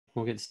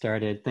We'll get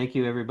started. Thank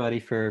you, everybody,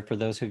 for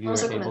those of you who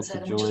Vamos are a able to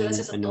comenzar. Muchas join.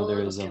 gracias I a know there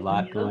todos los is a que han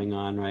lot venido. going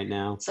on right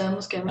now,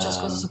 Sabemos que hay muchas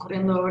cosas um,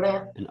 ocurriendo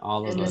ahora, and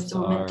all of en us este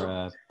are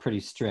momento. pretty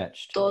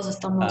stretched. Todos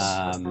estamos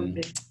Um,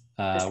 bastante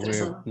we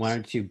estresados.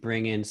 wanted to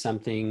bring in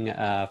something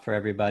for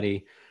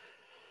everybody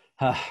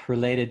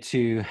related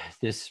to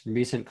this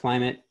recent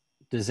climate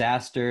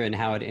disaster and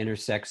how it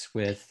intersects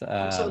with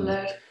Vamos a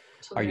hablar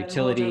our sobre algo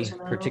utility,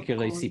 relacionado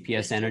particularly con CPS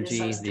este Energy,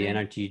 the desastre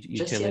energy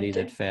utility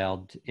that reciente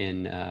failed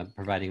in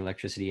providing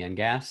electricity and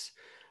gas.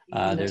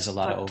 y There's a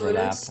las lot of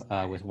overlap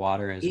facturas with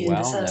water as y el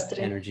well. That desastre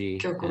que energy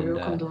and ocurrió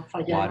cuando water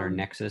fallaron.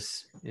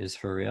 nexus is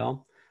for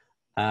real.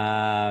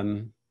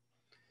 I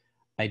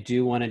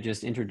do want to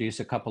just introduce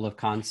a couple of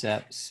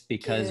concepts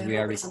because we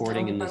Quiero are presentar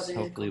recording un and par this de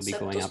hopefully will be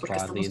going conceptos out porque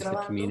broadly estamos into the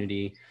grabando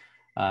community.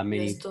 y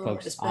Many esto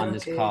folks on espero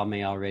this call que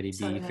may already be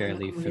salga en la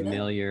fairly comunidad.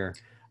 familiar,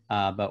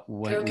 but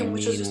what Creo que we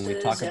muchos mean de when we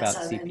ustedes talk ya about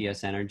saben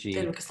CPS de lo Energy,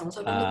 que estamos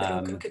hablando,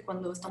 pero creo que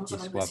cuando estamos you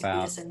hablando de swap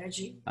out, CPS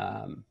Energy,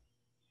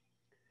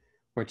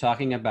 we're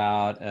talking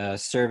about a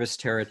service es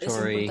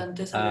territory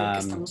importante saber que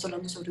estamos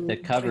hablando sobre that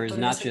un covers territorio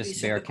de not just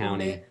servicio Bexar que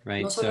County, cubre no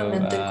right? So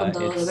solamente el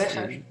condado de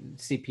Béjar.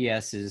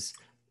 CPS is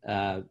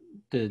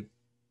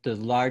the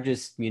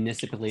largest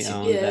municipally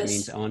owned, that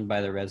means CPS owned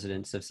by the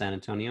residents of San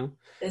Antonio,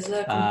 es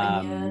la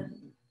compañía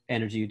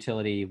energy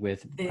utility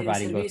with de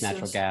providing both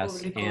natural servicios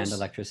gas and públicos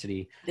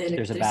electricity. de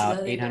There's electricidad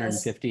about y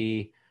gas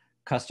 850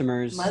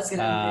 customers, más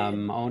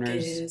grande que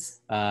owners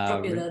es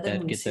propiedad del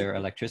that get their municipio.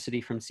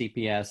 electricity from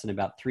CPS, and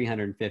about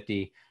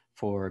 350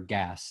 for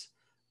gas.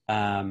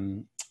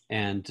 And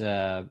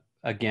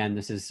again,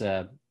 this is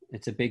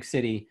it's a big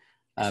city,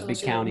 Es una big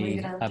ciudad muy county,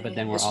 grande but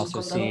then y we're es un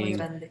also condado muy seeing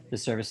grande. the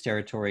service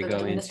territory Pero go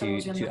también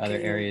estamos to viendo other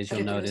que el areas. You'll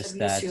territorio de notice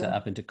that servicio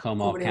up into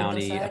Comal cubre otras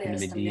County, up into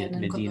áreas, también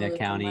en el condado Medina de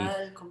County,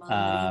 Comal,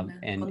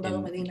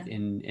 condado Medina,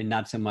 and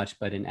not so much,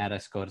 but in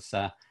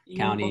Atascosa y un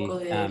poco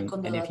County. del And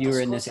condado de if you were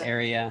in this Atascosa.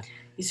 area,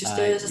 Y si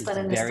ustedes it's están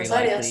en very estas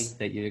likely áreas,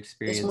 that you es muy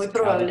experienced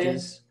probable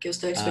outages. que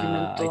usted I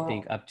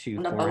think experimentó up to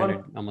un 400,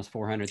 apagón. almost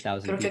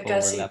 400,000 Creo que people were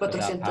casi left without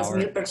 400,000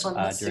 power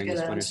personas se during this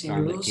quedaron winter sin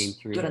storm that came luz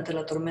through. durante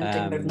la tormenta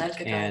invernal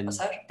que acaba de And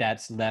pasar.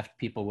 that's left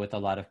people with a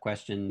lot of Y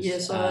questions,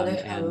 eso ha and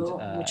dejado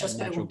muchas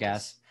natural preguntas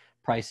gas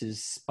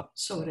prices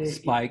y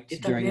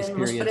spiked during this también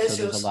los period. So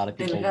there's a lot precios of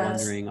del people gas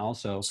wondering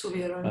also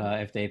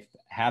subieron. if they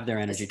have their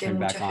energy Así que hay turned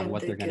mucha back on,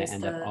 what they're gente going que to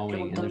end up está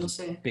owing. And there's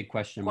a preguntándose big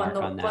question mark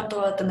on that. cuánto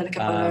va a tener que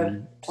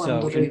pagar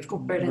cuando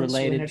recuperen su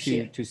Related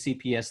energía. to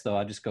CPS, though,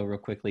 I'll just go real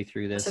quickly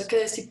through this. Acerca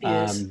de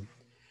CPS,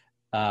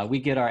 We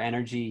get our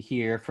energy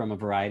here from a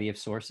variety of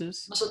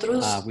sources.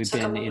 nosotros We've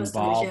been sacamos nuestra energía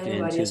involved de in,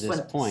 to varias this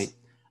fuentes. point,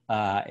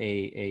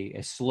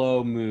 a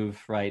slow move,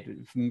 right,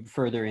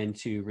 further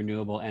into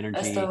renewable energy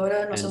Hasta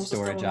ahora nos and hemos estado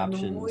storage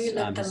moviendo muy options.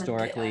 lentamente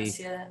Historically,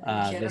 hacia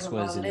energía this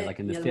was in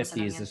renovable the y 50s. This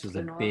almacenamiento was a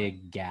renovable.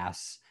 big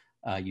gas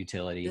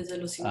utility. Desde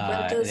los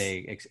 50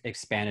 They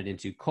expanded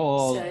into se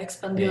coal, ha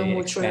expandido they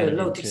mucho expanded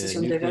la into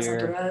utilización de gas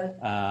nuclear, natural,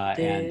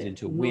 and de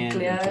into wind,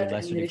 and to a nuclear,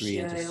 lesser degree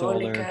into energía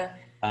solar. eólica,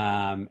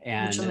 mucho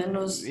And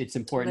menos it's la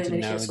important to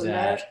energía know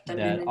solar, también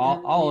that en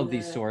gran all of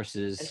these medida el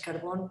sources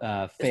carbón. Es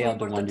muy failed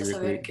to one importante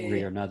saber degree or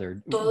que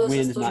another. todos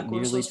Wind, estos not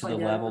nearly recursos to the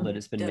level that fallaron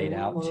it's been de made algún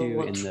out modo u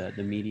to in otro.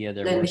 the media.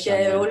 There La were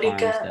energía some wind farms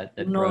eólica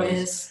that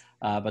froze,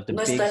 but the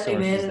no big está al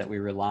sources that nivel we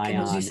que rely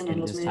nos on dicen en in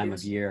los this time of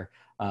medios. year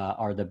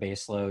are the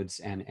base loads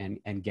and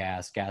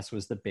gas. Gas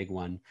was the big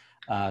one.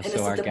 En So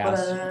esta our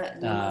gas,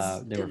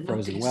 temporada there were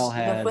frozen la fuente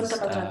wellheads, más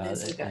grande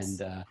es el gas.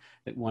 and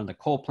one of the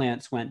coal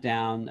plants went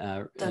down.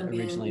 Originally,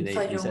 También they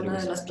falló said it una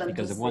de was las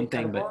because of plantas one de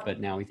thing, carbón. but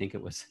now we think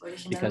it was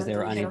because they Originalmente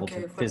were dijeron unable to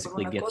que fue por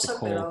physically una get the cosa,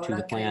 pero coal to the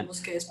ahora plant.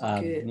 creemos que es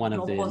porque One of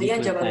no the podían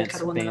nuclear llevar el plants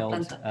carbón a la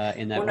failed planta.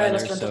 in that Una de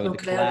las weather, plantas so the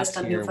nucleares collapse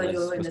también here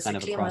falló en was ese kind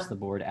of across clima, the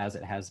board, as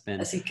it has been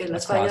así que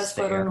las across fallas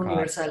the fueron ERCOT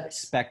universales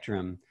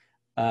spectrum.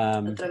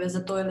 a través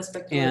de todo el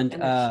espectro And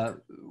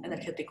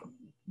energético.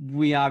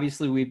 we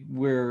obviously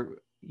we're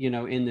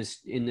in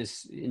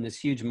this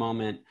huge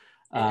moment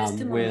En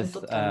este with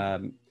momento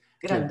tan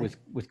grande,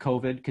 with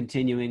COVID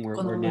continuing. We're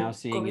con now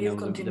seeing COVID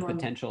the continuando,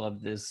 potential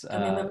of this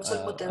también vemos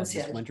el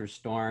potencial winter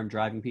storm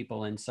driving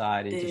people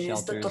inside into de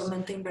esta shelters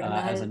tormenta as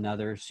invernal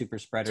another super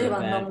spreader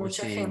llevando a event. We're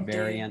mucha seeing gente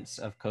variants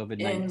of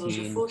en los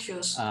COVID-19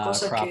 refugios,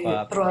 cosa crop que up,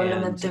 and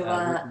probablemente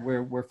va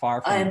we're far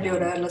a from done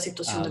empeorar la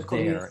situación del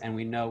COVID. there. And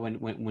we know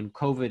when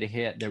COVID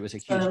hit, there was a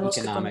huge Sabemos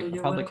que cuando a llegó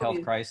el public health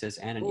COVID crisis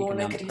and an hubo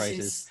una economic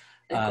crisis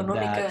crisis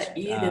económica that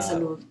y de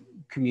salud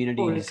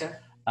communities pública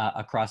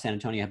across San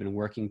Antonio have been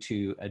working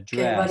to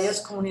que varias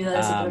address.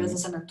 comunidades a través de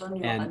San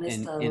Antonio han And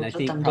estado I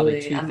think tratando probably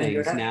de two things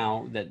ameliorar.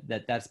 now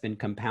that's been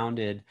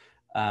compounded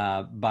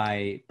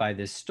by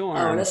this storm.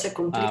 Ahora se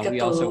complica We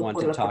also todo want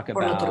to talk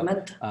por la about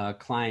tormenta.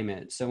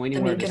 climate. So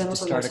anywhere También to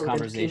queremos hablar start a sobre el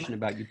conversation clima.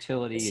 about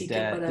utility, Así que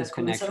debt, para comenzar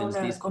disconnections,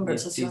 una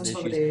conversación these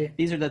issues, sobre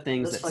these are the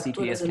things las that facturas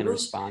CPS de can luz,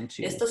 respond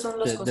to. estas son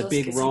las The cosas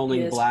big que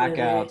rolling CPS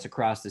blackouts puede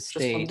across the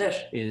state responder.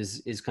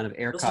 is kind of Los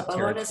ERCOT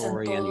apagones en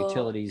territory and todo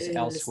utilities el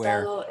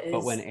elsewhere. estado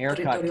But when es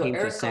ERCOT territorio came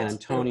to San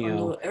ERCOT, pero Antonio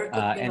cuando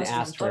ERCOT vino and a San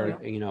asked for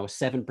Antonio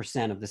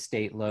 7% of the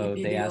state y load,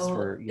 they asked pidió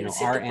for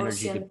el our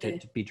energy to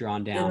 7% be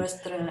drawn de down.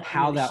 nuestra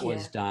How that was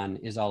is done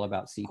is all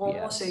about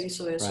cómo se CPS,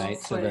 hizo eso right?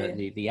 So fue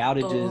the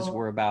outages todo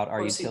were about our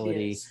por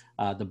utility.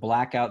 CPS. The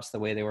blackouts, the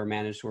way they were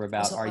managed, were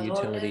about Los our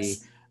utility.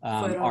 apagones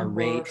Our fueron por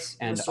rates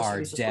and nuestros our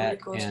servicios debt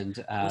públicos, and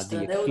nuestra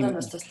the deuda,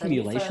 nuestras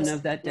accumulation tarifas,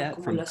 of that la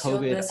debt from acumulación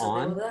de COVID esa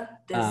on. deuda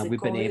desde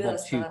We've been COVID able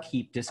to hasta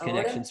keep ahora.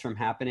 disconnections from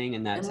happening,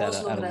 and that's Hemos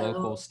at a local,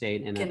 logrado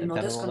state, and que at no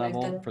federal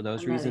level desconecten for a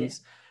those nadie,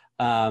 reasons.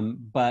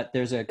 But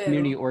there's a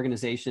community pero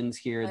organizations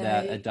here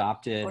that hay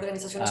adopted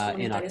organizaciones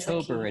in comunitarias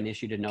October and aquí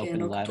issued an que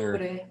en open letter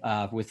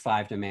octubre with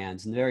 5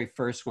 demands. And the very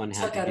first one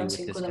had to do sacaron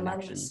with 5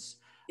 demandas disconnections.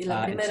 y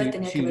la And primera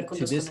tenía que ver con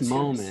to this desconexiones.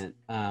 moment,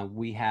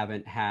 we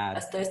haven't had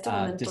Hasta este momento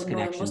no hemos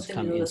disconnections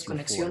come tenido into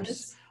force.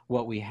 desconexiones.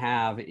 What we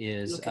have Lo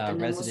is que tenemos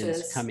residents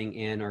es coming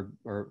in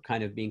or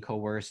kind of being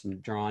coerced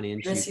and drawn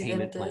into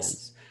payment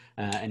plans.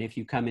 residentes And if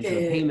you come into a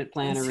que payment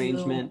plan han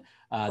arrangement, sido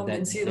that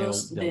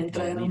convencidos de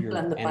entrar they'll en leave un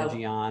plan your de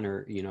energy pago. on,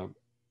 or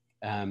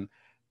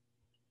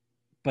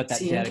but that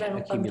Si debt entra en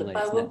un plan de accumulates and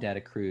that pago, debt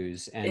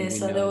accrues, and we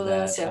esa know deuda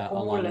that se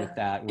along with acumula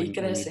that, y when you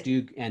crece.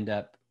 do end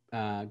up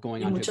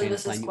going Y onto a muchas payment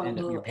veces plan, you end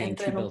up cuando paying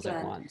entra 2 en un bills at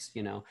plan, once,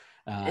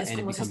 es and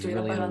it como si becomes estuviera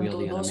really pagando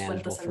unwieldy and 2 unmanageable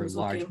cuentas al for a mismo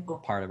large tiempo.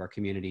 part of our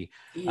community.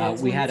 Y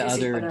es We muy had difícil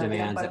other para gran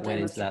demands that parte went de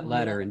into nuestra that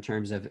letter comunidad. in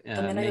terms of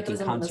También hay making otras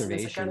demandas en esa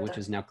conservation, which carta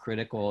is now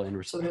critical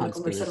in sobre la response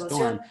to the storm,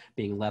 conversación,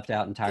 being left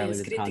out que entirely es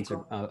to the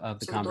crítico, of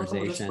the sobre todo como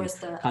conversation.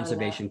 respuesta a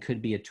Conservation la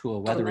could be a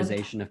tool, tormenta.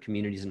 weatherization of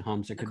communities and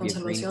homes. There La could be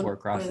a Green Corps conservación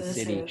across the puede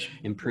city, ser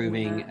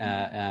improving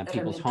una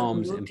people's herramienta muy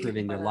homes, útil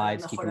improving their para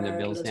lives, keeping their mejorar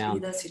bills las down.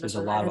 vidas y There's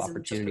los a lot of hogares de muchas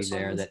opportunity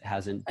there personas. that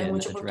hasn't Hay been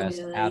mucha addressed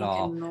oportunidad at ahí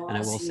que all. no And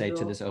I ha will say, to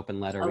sido this open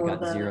letter, we got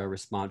abordada. 0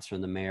 response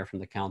from the mayor, from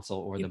the council,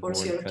 or Y the por board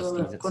of trustees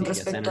cierto, at con CPS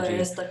respecto a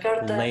Energy. esta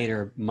carta,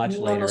 Later, much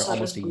no later, nos ha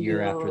almost a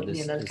year after respondido ni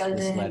el this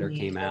alcalde, letter ni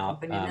came la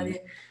out, compañía,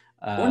 nadie.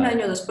 Un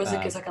año después de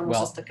que sacamos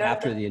well, esta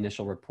after the carta,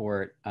 initial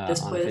report on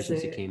después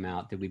efficiency de came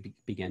out, did we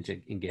begin to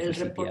engage el with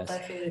CPS.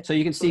 reportaje So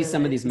you can see sobre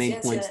some la of these main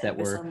points eficiencia,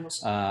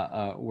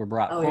 that were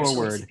brought a oír sobre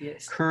forward.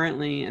 CPS.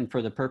 Currently, and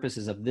for the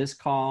purposes of this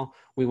call,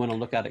 we want to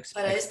look at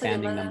Para esta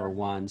expanding llamada, number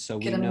 1. So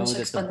we know queremos that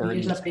the expandir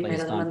burden la that's primera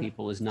placed on demanda.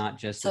 people is not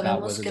just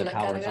about Sabemos whether que the la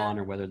power is on carga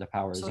or whether the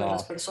power is sobre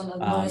las off. personas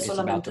no es It's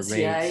about solamente the si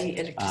rates hay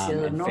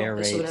electricidad o and no, fair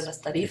es sobre rates. las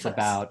It's tarifas,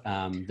 about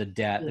the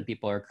debt that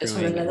people are es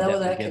sobre accruing la and debt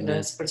deuda que las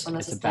forgiveness.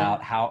 personas It's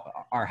about están,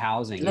 how our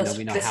housing, las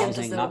we know crecientes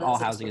housing, not all deudas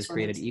de las housing is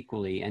created personas,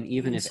 equally. And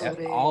even y if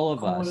sobre all of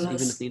cómo us,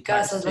 even if the las entire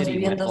casas, las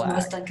city went viviendas no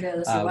black, están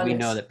creadas we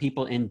know iguales. that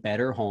people in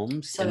better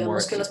homes, in more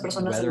Sabemos que las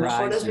personas en weatherized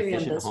mejores and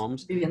efficient viviendas,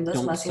 homes, viviendas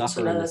don't más suffer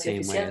in the insuladas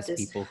y same way as eficientes,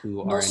 people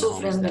who no are in homes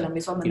sufren de la that,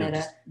 misma just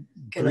manera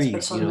que las breathe,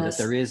 that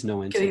there personas is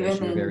no que viven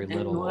insulation or very en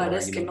little, or,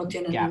 lugares que no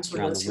tienen gaps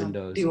around the insulación,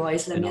 windows digo,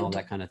 and all aislamiento,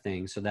 that kind of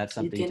thing. So that's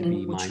y something to tienen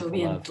be mucho mindful of.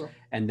 viento.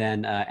 And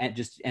then and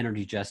just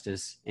energy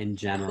justice in La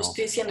general.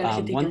 justicia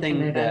energética One en thing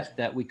general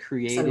that we es algo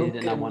created, que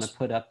and I want to queremos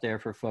put up there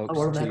for folks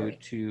abordar hoy.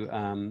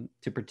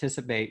 to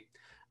participate,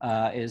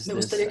 is Me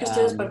this, gustaría que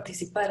ustedes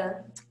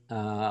participaran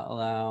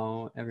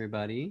allow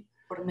everybody,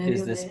 por is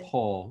medio this de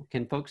poll.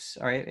 Can folks,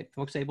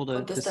 folks able to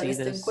contestar see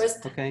esta this?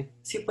 encuesta. Okay.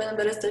 ¿Sí pueden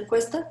ver esta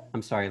encuesta?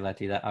 I'm sorry,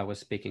 Letty, that I was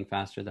speaking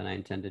faster than I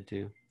intended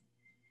to.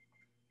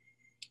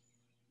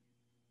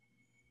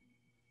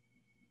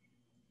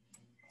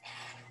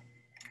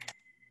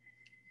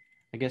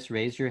 I guess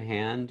raise your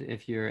hand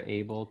if you're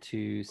able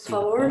to see.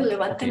 Por favor,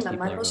 levanten okay, la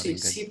people are mano si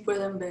voting. Good. sí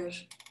pueden ver,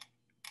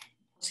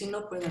 o si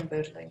no pueden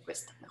ver la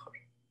encuesta mejor.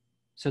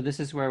 So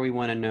this is where we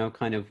want to know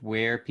kind of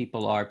where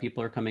people are.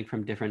 People are coming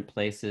from different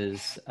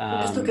places, Con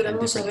esto and queremos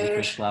different saber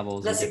interest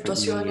levels and las different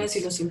situaciones y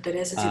needs. los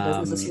intereses y las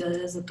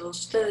necesidades de todos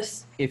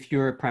ustedes. If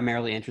you're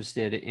primarily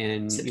interested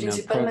in, Si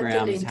principalmente le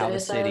programs, how the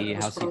interesan city,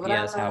 how los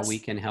CPS, how we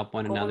programas, can help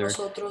one cómo another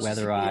nosotros,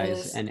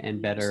 weatherize CPS, and y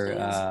better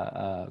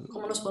ustedes,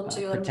 cómo nos podemos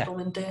ayudar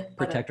mutuamente para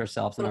protect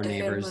ourselves and our proteger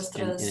neighbors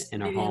nuestras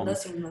in our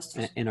homes. viviendas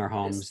y In our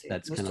homes,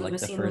 that's kind of nuestros like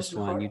the vecinos first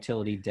one. mejor.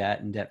 Utility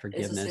debt and debt Esa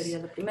forgiveness. sería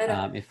la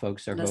primera. If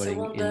folks are La voting in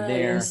segunda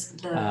there, es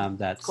la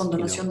that's,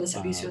 condonación de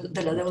servicios,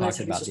 de la we deuda de talked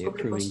about servicios the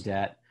accruing públicos.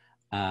 debt,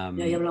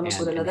 Y ahí hablamos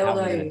sobre la and how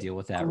we're deuda going to y deal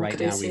with that. cómo Right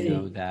now, we crece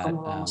know y that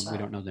cómo vamos we a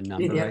don't know the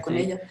number, lidiar I con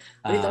think, ella.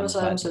 Ahorita no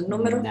sabemos but el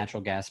número,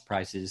 natural gas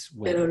prices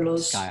went pero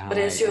los sky high,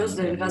 precios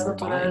del and gas we're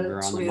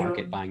natural on the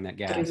market subieron buying that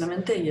gas.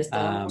 terriblemente y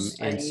estábamos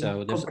And ahí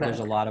so there's a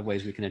comprando. lot of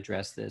ways we can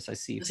address this. I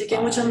see Así que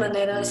hay muchas 5,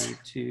 maneras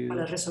 3, 2,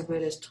 para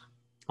resolver esto.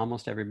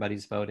 almost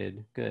everybody's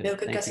voted. Good. Veo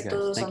que Thank casi you guys.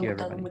 todos Thank han you,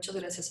 votado. everybody. Muchas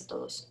gracias a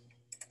todos.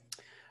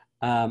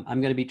 I'm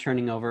going to be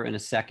turning over in a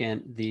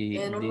second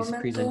this momento,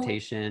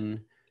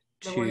 presentation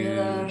le voy a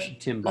dar to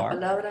Tim la Barr.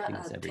 palabra I think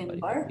it's a Tim everybody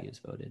Barr. but me has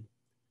voted.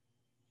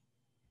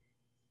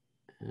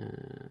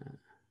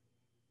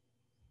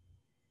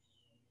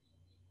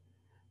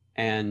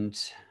 And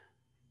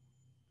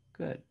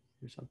good.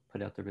 Here's, I'll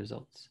put out the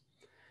results.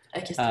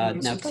 Aquí están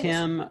los Now,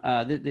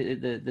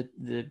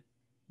 resultados. Tim,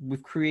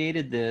 we've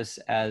created this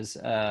as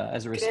a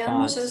Creamos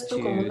response esto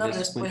como to una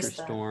this winter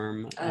respuesta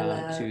storm, a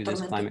la to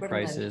this tormenta climate invernal.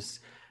 crisis.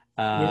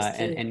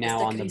 and now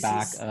esta on the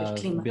back crisis del of,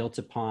 clima, built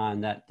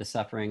upon that, the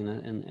suffering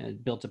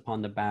and built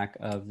upon the back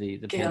of the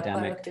que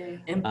pandemic.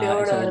 aparte And so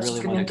empeora we el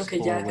really want to sufrimiento que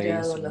ya explore ha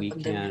ways creado la we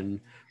pandemia.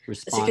 can Así que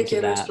respond to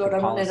quiero that, the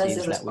explorar maneras de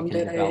policies that we can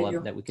responder a develop,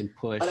 ello, that we can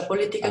para push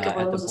política que at the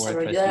podemos board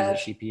of trustees desarrollar,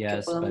 of que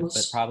CPS, but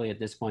podamos probably at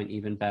this point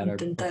even better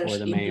intentar before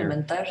the mayor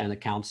implementar, and the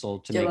council,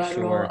 to make llevarlo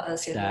sure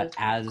hacia el that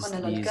as con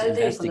el these alcalde y con el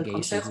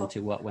investigations consejo,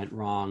 into what went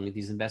wrong,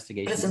 these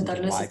investigations into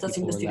presentarles why estas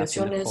people were left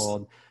in the investigaciones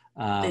cold,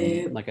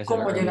 de like I said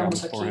cómo earlier,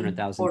 llegamos almost aquí,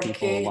 400,000 por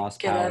people qué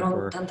lost power quedaron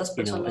for, tantas a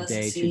personas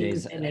day, 2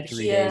 days, sin 3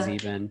 days energía,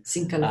 even.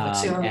 sin And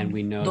calefacción,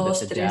 we know that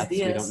the 2, 3 deaths, we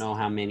don't días. know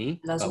how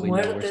many, Las but we know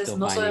we're muertes, still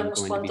no sabemos going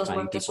to be cuántas finding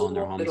muertes people in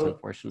their hubo, homes, pero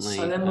unfortunately,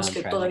 sabemos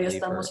que todavía tragically,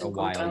 for estamos a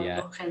while yet.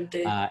 encontrando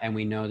gente And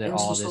we know that en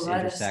all sus this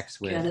hogares intersects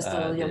que with han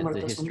estado ya the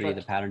muertos un history,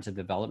 the rato. patterns of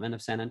development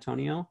of San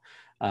Antonio,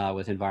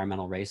 with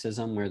environmental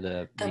racism, where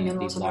the También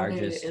vamos a hablar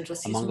largest, del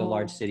among the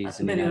large racismo cities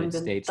in the United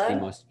States, the medioambiental.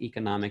 most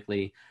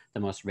economically, the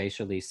most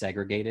racially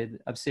segregated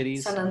of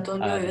cities. San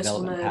Antonio es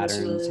una Development de las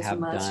patterns ciudades have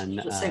más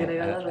done,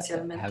 segregadas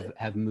racialmente.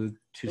 have moved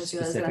to Las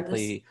ciudades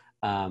specifically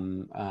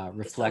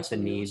reflect the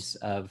Estados needs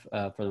of,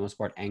 for the most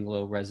part,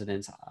 Anglo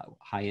residents,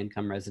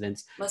 high-income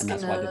residents, Más and que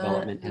that's why nada,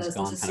 development has las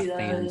gone kind of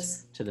fanned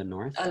necesidades to the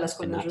north a las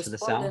and cuales not to the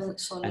south. responden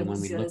son And las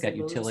when we look necesidades de at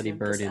los utility residentes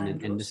burden,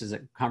 and this anglos. is a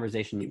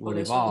conversation Y will por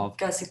eso evolve,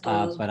 casi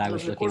todos but I los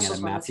was looking at a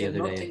recursos van map the hacia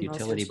el other day norte of y no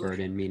hacia el utility sur.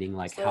 burden, meaning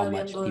like Estaba how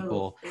much viendo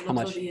people, el how otro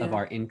much día of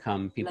our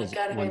income, la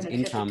carga one's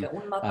income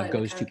energética, un mapa de la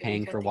goes to carga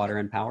paying for energética. water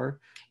and power.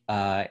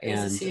 Es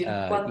And, decir,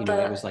 you know,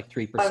 it was like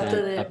parte 3%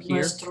 de up here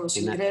nuestros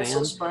in that fan.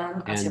 ingresos van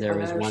And hacia there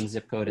was pagar one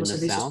zip code in los the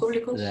servicios south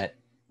públicos. that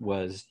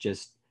was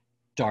just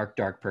dark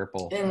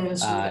purple. En el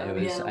sur It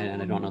was, había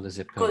and I don't know the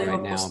zip code código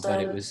right now,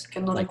 but it postal was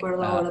que no like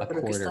recuerdo ahora, a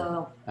pero que quarter,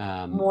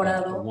 estaba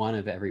morado, one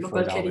of every lo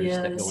cual $4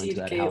 quería that go into decir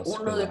that que house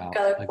uno go de out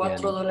cada again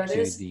to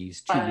 $4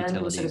 these 2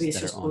 pagan los utilities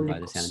that are servicios owned by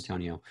the San públicos,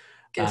 Antonio.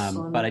 que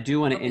But I son do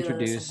want to propiedad de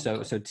introduce, San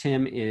Antonio. so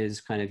Tim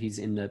is kind of, he's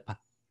in the,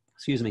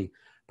 excuse me,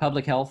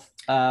 public health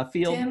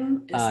field.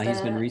 Tim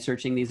He's been está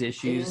researching these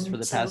issues for en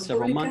the salud past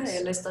several pública, months,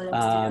 él está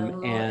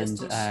investigando and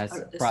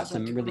brought estos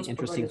some really artículos por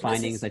interesting varios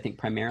findings, meses I think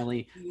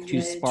primarily y to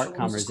ha spark hecho unos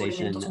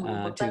conversation, descubrimientos muy to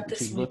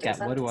importantes y muy look at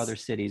what do interesantes. other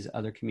cities,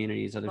 other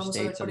communities, other Vamos a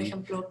ver, states, por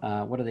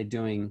ejemplo, what are they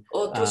doing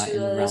otras in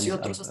the ciudades y realms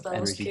otros of estados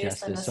energy que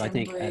están justice. So I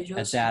think haciendo at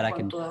ellos that en I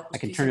can cuanto a turn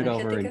justicia it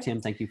over, and energética.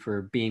 Tim, thank you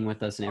for being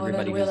with us, and Ahora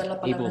everybody le voy a who's dar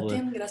la palabra able a to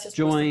Tim. Gracias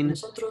por estar con join.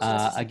 nosotros.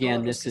 Gracias a Again,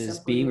 todos los this que se is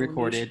han being podido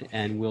recorded unir.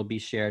 and will be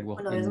shared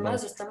Una vez in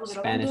más, both estamos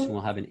Spanish, and grabando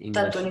we'll have an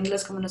tanto en English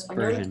inglés como en español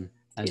version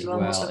y as lo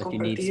vamos well. a If you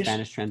need compartir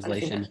Spanish al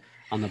translation, final.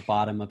 on the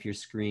bottom of your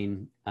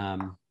screen,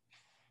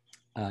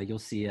 you'll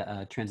see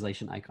a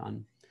translation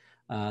icon.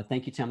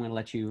 Thank you, Tim. I'm going to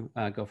let you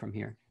go from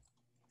here.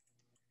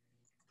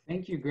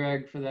 Thank you,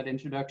 Greg, for that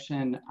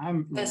introduction.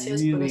 I'm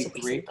Gracias por really esa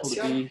grateful to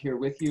presentación. be here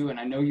with you, and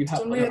I know you have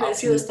Estoy muy other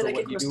agradecido de options estar for aquí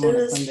what con you do on a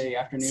ustedes. Sunday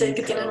afternoon. Sé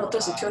que tienen So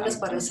otras opciones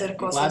para hacer I'm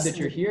glad cosas that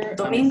you're el here. I'm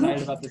domingo.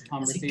 excited about this Así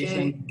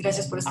conversation. que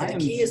gracias por estar I am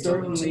aquí. Estoy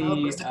muy emocionado por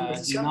certainly esta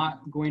conversación.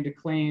 not going to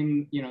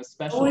claim, you know, No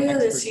special voy a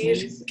decir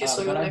expertise, que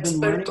soy but un I've been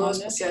learning experto on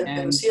this especial,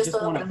 pero and sí he just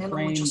estado want to aprendiendo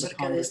frame mucho the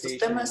acerca de estos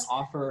conversation and temas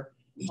offer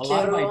y a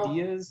lot of quiero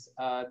ideas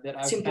that I've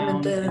found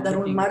simplemente in dar un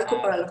looking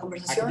marco para at la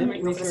conversación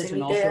academic y research ofrecer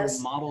and also ideas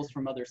models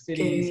from other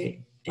cities.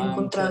 que he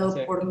encontrado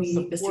por mi support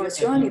a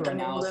investigación y deeper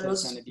también analysis and a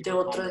modelos de deeper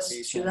otras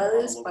conversation on a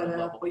ciudades local para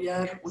level.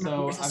 apoyar una So I've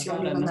conversación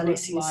got y a un number of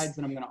análisis slides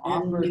that I'm going to en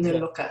offer nivel to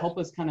local. help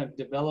us kind of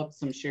develop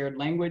some shared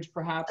language,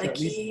 perhaps, or at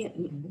least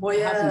Aquí voy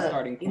have some a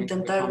starting points for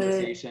the intentar de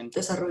conversation. And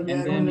desarrollar un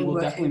then we'll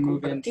lenguaje definitely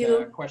move compartido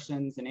into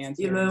questions and y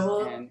answers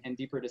luego and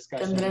deeper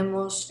discussion.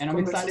 tendremos And I'm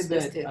excited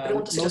that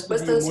preguntas y most of you,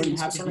 respuestas more y than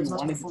half of you, discusiones más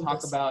wanted to talk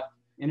profundas. about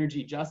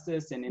energy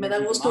justice and Me da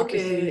energy gusto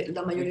democracy. que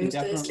la We mayoría de can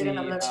ustedes quieren definitely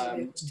hablar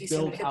sobre justicia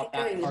build out energética y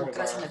that part of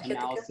democracia our energética.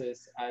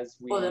 analysis as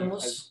we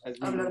Podemos move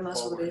hablar más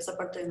sobre forward. esa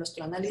parte de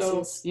nuestro So,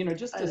 análisis you know,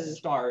 just to al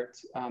start,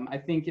 I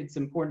think it's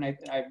important.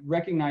 I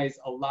recognize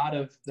a lot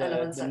of the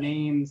avanzar.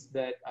 names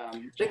that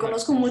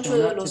Reconozco have mucho shown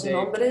de up los today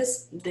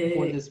nombres for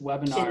de this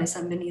webinar. quienes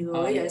han venido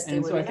hoy a este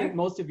And so I think webinar.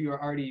 most of you are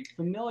already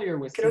familiar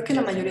with Creo que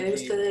la CPS mayoría de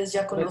Energy, ustedes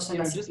ya but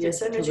conocen a just CPS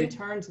to Energy,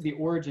 return to the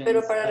origins,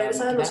 pero para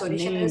regresar a los that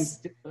name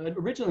orígenes,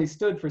 originally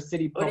stood for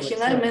City Public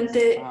Service.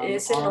 originalmente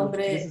ese This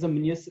nombre is a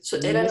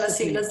eran las municipally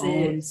siglas de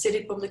owned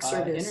City Public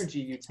Service.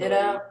 energy utility,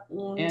 Era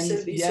un and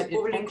servicio yet it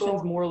functions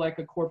público more like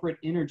a corporate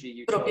energy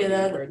utility, where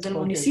propiedad it's del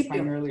focused municipio,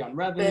 primarily on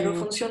pero revenue,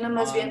 funciona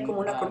más bien como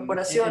una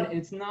corporación. and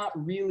it's not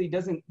really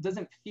doesn't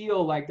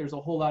feel like there's a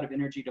whole lot of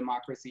energy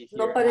democracy here.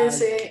 No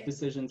parece as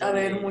decisions are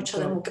haber made. mucha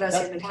So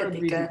democracia that's part of the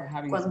reason for energética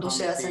having this cuando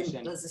se hacen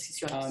conversation, las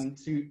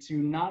decisiones. to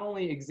not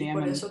only Y por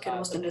examine eso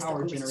queremos the tener esta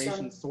power generation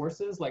conversación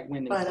sources like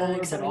wind and para solar,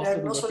 but examinar also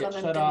to no look at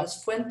solamente shutoffs las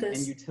and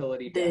fuentes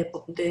utility de debt.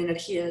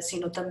 energía,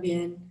 sino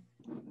también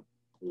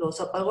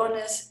los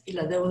apagones y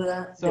la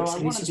deuda So de I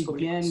want to servicios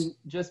begin públicos.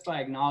 just by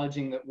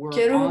acknowledging that we're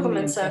Quiero on the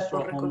comenzar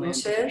ancestral por homelands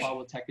of the reconocer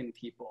Coahuiltecan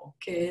people.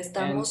 que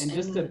estamos And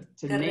just en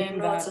to name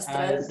terreno that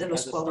ancestral de los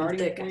as a starting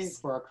point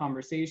coahuiltecas. for our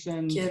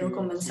conversation, Quiero to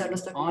comenzar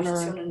nuestra honor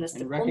conversación en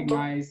este and punto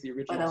recognize the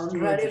para original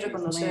honrar stewards y of these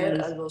reconocer a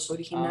lands, los and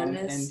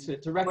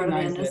originales to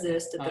recognize guardianes that de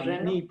este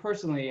terreno. me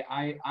personally,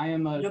 I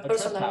am a Yo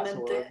trespasser or a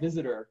personalmente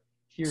visitor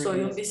here Soy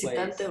in un this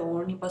visitante place, o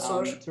un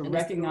invasor to en este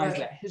recognize lugar.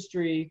 that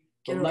history,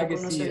 the Quiero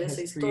legacy reconocer it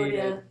esa has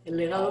created, historia, el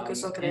legado que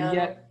eso ha and creado,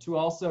 yet to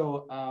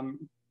also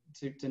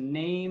to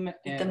name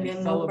y and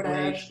también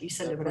nombrar celebrate y the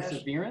celebrar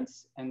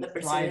perseverance and la the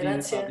thriving of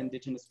perseverancia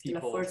indigenous y la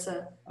peoples,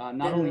 fuerza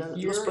not only de los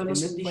here in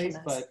pueblos this place,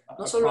 indígenas, but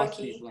no solo across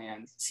these aquí,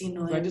 lands.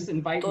 sino So I just en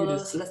invite you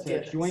todas las to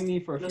tierras. join me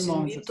for a few Los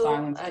moments of invito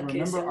silence a to que se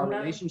remember our unan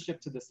relationship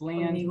to this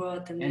land conmigo a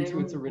and tener to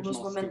its unos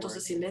original momentos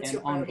de stewards and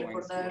silencio para ongoing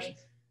recordar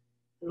stewards.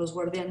 los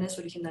guardianes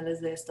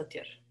originales de esta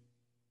tierra.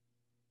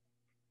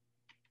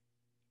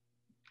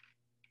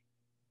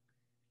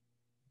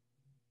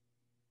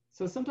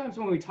 So sometimes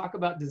when we talk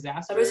about A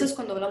disasters, veces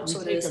cuando hablamos we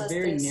sobre take a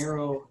very desastres,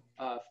 narrow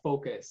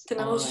focus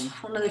tenemos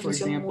on, una for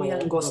definición muy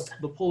example, angosta.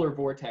 the polar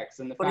vortex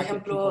and the Por fact that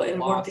ejemplo, people el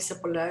lost vórtice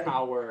polar,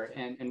 power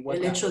and what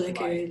el that hecho was de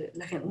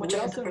like. que But mucha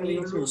we gente also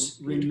perdió need to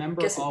luz.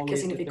 remember ¿Qué always that there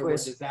significó were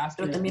eso? Pero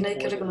disasters también hay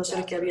que before the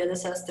reconocer que disaster. había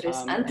desastres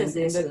antes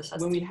de And ese that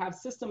when we desastre. have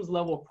systems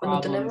level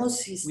Cuando problems,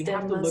 tenemos we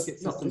have to look at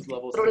sistemas, systems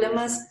level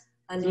problemas solutions.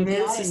 a So it's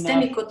nivel not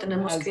sistémico, enough,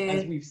 tenemos as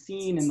que we've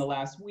seen in the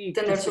last week,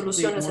 tener just to create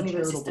soluciones a more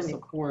nivel charitable sistémico.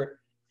 support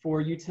for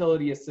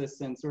utility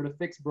assistance or to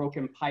fix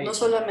broken No pipes.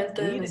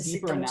 solamente We need a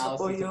deeper necesitamos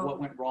analysis of apoyo what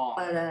went wrong,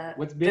 para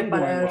what's been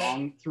going reparar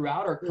wrong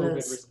throughout our COVID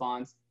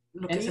response,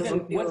 lo and que se even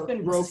what's rompió.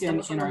 been broken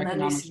Necesitamos in un our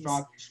economic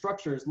análisis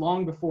structures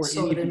long before any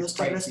of sobre these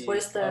nuestra crises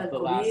respuesta of al the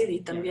last COVID y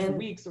 2 también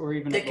weeks or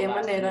even de of the qué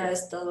last manera ha year.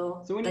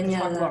 estado So we need to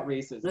talk dañada about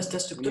racism. nuestra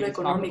We estructura need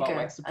to talk about white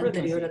económica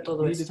anterior a supremacy.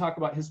 todo We need to esto. talk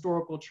about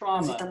historical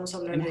trauma Necesitamos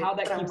hablar and de how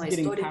that keeps trauma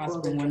getting histórico, passed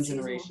del from one racismo,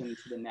 generation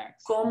to the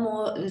next.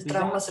 cómo el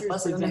trauma se Disasters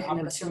pasa de una present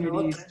generación a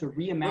opportunities otra. to Los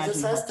reimagine how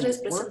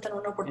desastres things work presentan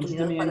una and to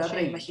oportunidad demand para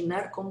change.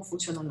 reimaginar cómo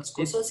funcionan las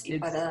cosas y It's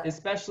para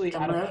especially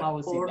at a clamar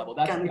policy level. por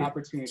That's the cambio,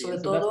 opportunity. sobre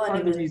And so that's todo a part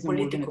of the nivel reason we're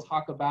going to político.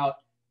 talk about.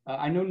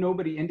 I know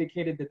nobody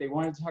indicated that they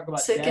wanted to talk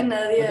about Sé que debt,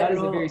 nadie but that is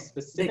a habló very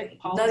specific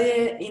policy,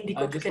 nadie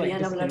indicó que just like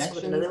querían hablar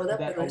sobre la disconnections, deuda,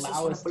 that pero esa es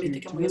allow una us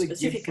política to muy really give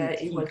some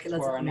específica, igual teeth que to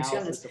las our desconexiones,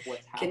 analysis of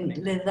what's que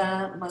happening. le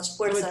da más So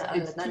fuerza al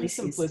it's too análisis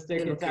de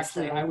simplistic. lo It's que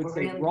actually, está I would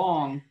say, ocurriendo.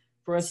 wrong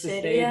for us to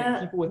say that Sería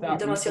people without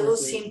demasiado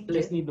resources simple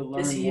just need to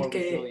learn decir more que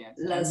resilience.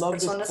 I las love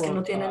this personas que no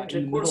quote tienen in the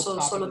middle recursos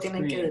top solo of the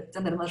tienen que screen.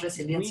 tener más We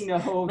resiliencia.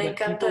 know Me that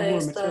people encanta who are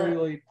esta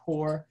materially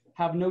poor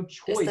have no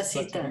choice but to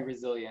cita. be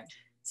resilient.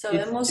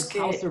 Sabemos It's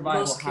how que survival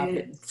los que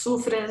happens.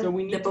 sufren So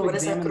we de need to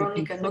pobreza examine the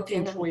crónica no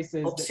conflicting tienen choices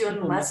that opción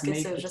people más must que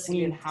make ser between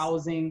resilientes.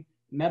 housing,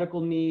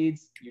 medical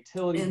needs,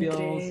 utility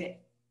bills. Entre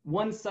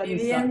One sudden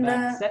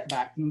vivienda,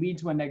 setback can lead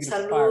to a negative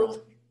salud, spiral.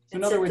 So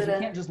in other words, you etcétera,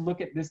 can't just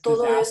look at this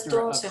todo disaster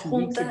esto of se 2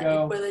 weeks junta y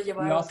ago. puede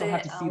We also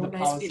have llevarte to a see the una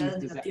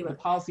espiral negativa.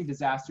 policy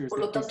disasters Por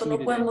lo that tanto, no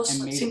preceded it podemos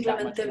and made it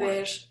that much simplemente ver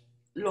worse.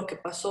 lo que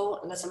pasó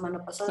la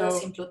semana pasada, So,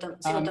 sino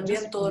también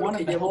just todo lo one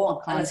que of the helpful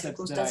llevó a las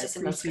concepts that I circunstancias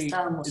en las que appreciate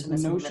estábamos is en the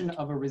ese notion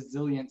momento. of a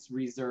resilience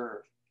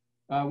reserve,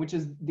 which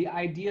is the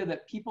idea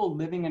that people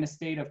living in a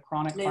state of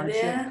chronic La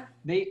hardship, idea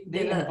they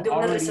have de una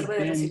already reserva de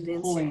been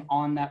resiliencia pulling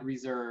on that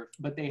reserve,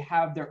 but they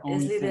have their own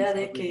es la idea sense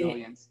de of que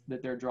resilience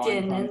that they're drawing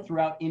from tienen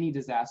throughout any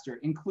disaster,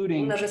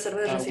 including una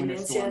reserva de Winter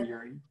Storm resiliencia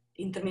Uri.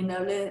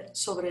 interminable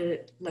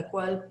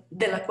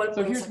de la cual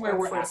So pueden here's where sacar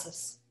we're at.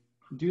 fuerzas.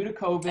 Due to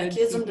COVID, Aquí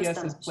es donde CPS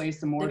has estamos.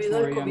 placed a Debido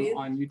al moratorium COVID,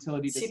 on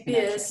utility CPS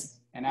disconnections.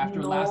 And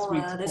after last no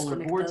week's ha polar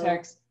desconectado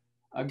vortex,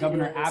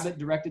 Governor utilidades. Abbott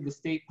directed the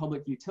State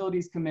Public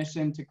Utilities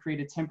Commission to create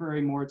a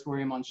temporary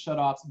moratorium on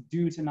shutoffs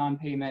due to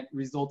non-payment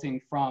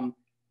resulting from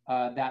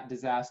that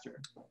disaster.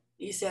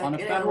 Y se ha On a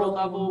creado federal un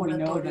level, we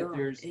know that moratorio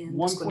there's en $1.9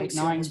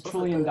 desconexiones por falta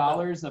trillion de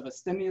pago. of a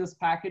stimulus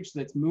package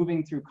that's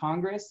moving through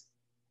Congress.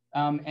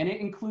 And it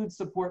includes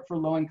support for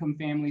low-income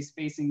families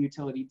facing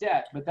utility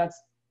debt, but that's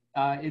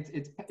it's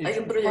Hay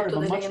un part proyecto of a de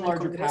ley much en el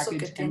larger Congreso que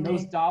package, and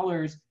those tiene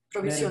dollars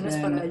provisiones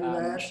that para have been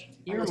ayudar a las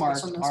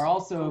earmarked personas are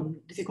also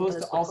con supposed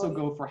to dificultades por also COVID.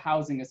 go for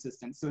housing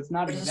assistance. So it's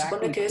not Pero se exactly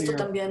supone que esto clear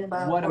también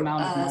va what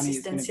amount of a money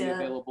is going to be asistencia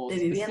available de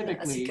vivienda,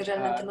 así specifically que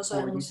realmente no for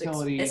sabemos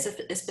utility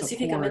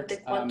específicamente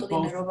support, cuánto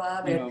both dinero va a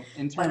haber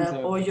in para terms of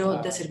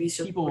apoyo de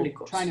servicios people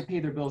públicos. trying to pay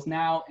their bills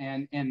now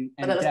and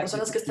Para las debt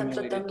personas that's que están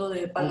accumulated tratando de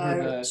over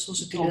pagar sus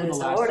the utilidades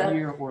last ahora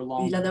year or y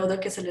longer. la deuda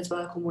que se les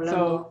va So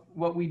acumulando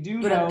what we do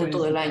know durante is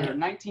todo el that there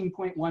año. are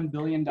 $19.1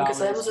 billion Lo que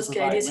sabemos to es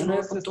que hay provide rent 19.1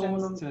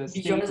 assistance to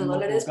state billones de and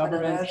local dólares para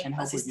dar governments and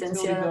help with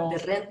utility asistencia de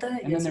bills. renta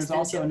y And then there's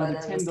also asistencia another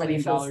para $10 las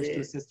billion tarifas to de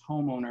assist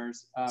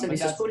homeowners. But servicios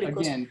that's, públicos.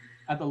 again,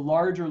 at the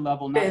larger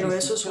level, not Pero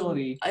just eso es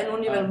utility en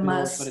un nivel bills,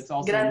 más but it's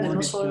also grande, no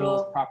mortgage bills,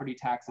 solo property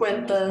taxes,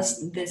 and those kinds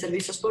cuentas of de things.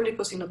 servicios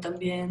públicos, sino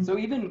también So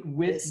even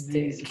with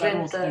these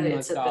federal renta,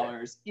 stimulus etcétera.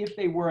 dollars, if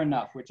they were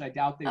enough, which I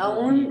doubt they will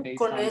Aún be based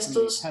con on some of these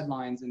estos,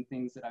 headlines and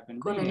things that I've been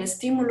con el reading,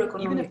 estímulo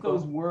even if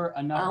those económico, were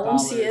enough aún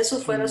si dollars eso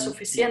fuera to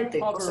suficiente,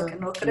 cosa que cover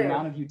no the creo,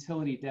 amount of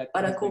utility debt that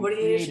para has been cubrir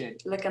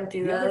created, la the other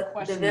cantidad de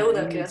question that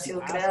deuda we que ha need to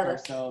sido ask creada,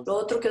 ourselves lo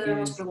otro que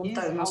debemos is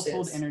preguntarnos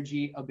household es,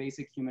 energy a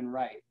basic human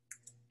right?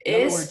 In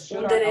other words, ¿es should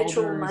un our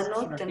derecho elders, humano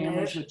should our tener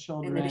families with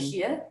children,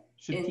 energía?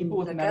 Should en people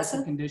with la medical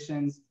casa,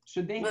 conditions,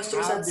 should they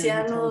nuestros have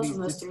their ancianos, utilities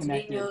nuestros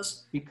disconnected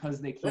niños, because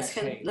they can't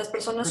pay? las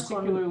personas con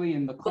Particularly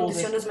in the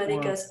condiciones coldest or,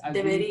 médicas as we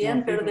deberían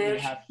more frequently perder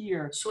have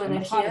here, su in the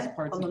hottest energía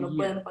parts cuando of the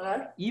no year. pueden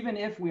pagar. Even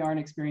if we aren't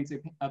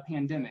experiencing a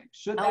pandemic,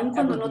 should that Aun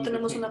cuando ever no be the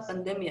tenemos una case?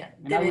 pandemia,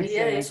 And I would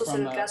 ¿debería say eso ser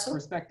from el a caso?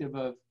 perspective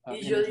of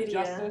Y yo energy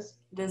diría, justice,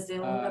 desde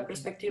una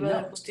perspectiva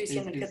de no,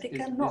 justicia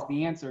energética, is no.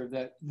 the answer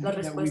that La we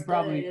respuesta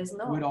probably es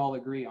no. would all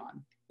agree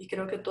on. Y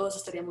creo que todos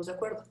estaríamos de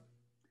acuerdo.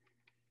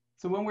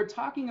 So when we're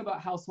talking about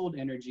household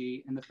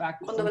energy and the fact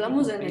that Cuando some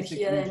hablamos people's de basic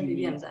energía energy en needs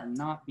vivienda are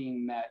not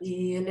being met,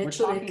 y el we're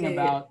hecho de talking que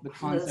about the las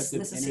concept of energy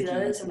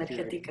necesidades insecurity.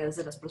 energéticas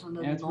de las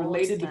personas And it's no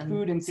related to están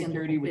food siendo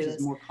insecurity, which is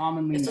cumplidas. more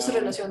commonly Esto se known,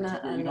 relaciona which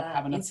is where a you don't la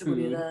have enough food,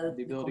 inseguridad the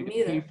de ability to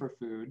comida. pay for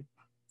food.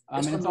 Es And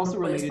it's cuando also no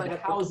puedes related to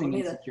pagar por tu housing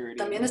comida. insecurity,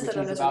 También está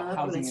which is about relacionada con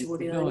la housing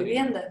inseguridad de instability.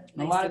 vivienda,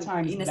 And a lot of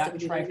times that inestabilidad de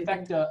vivienda.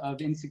 trifecta of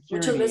Muchas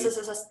insecurity veces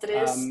esas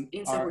tres are kind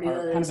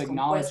inseguridades of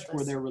acknowledged for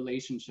compuestas their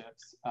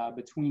relationships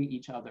between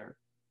each other.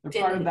 They're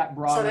part of that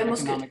broader sabemos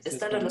que economic están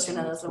system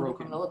relacionadas that's la una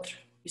con broken. la otra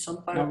y son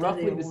Now, parte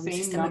roughly de the un same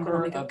sistema number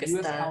económico of que U.S.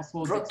 está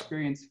households roto.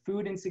 experience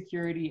food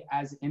insecurity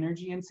as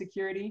energy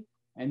insecurity,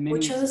 and many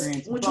Muchos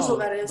experience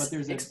hogares both, but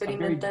there's a very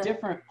experimentan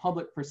different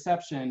public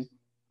perception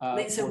la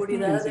for food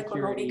inseguridad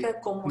insecurity económica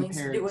como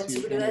compared to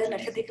inseguridad energy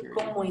energética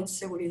insecurity. como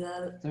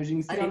inseguridad So as you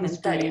can see on the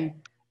alimentaria.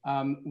 screen,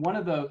 one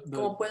of the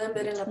Como pueden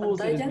ver en la tools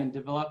that has pantalla, been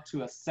developed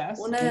to assess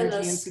una de energy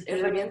las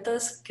insecurity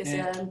herramientas que se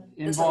han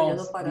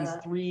involves desarrollado para these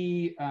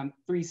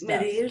three steps.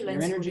 medir la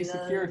You're energy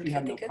inseguridad secure if you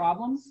have no energética.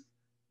 problems.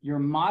 You're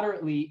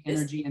moderately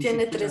energy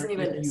Tiene tres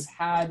insecure if niveles. you've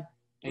had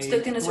a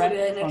Usted tiene threat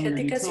seguridad from your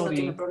energética si no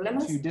tiene utility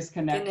problemas, to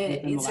disconnect tiene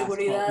within the last 12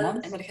 inseguridad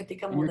months.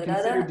 energética And you're considered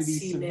moderada to be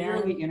si le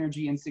severely han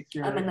energy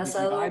insecure if you've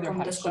amenazado either con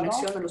had a shutoff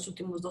desconexión en los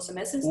últimos 12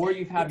 meses or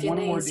you've y had one or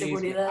tiene more days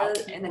inseguridad without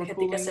heat or energética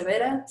cooling,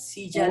 severa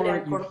si ya le or han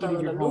you've cortado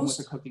heated la your home with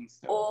a luz cooking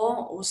stove.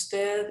 o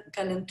usted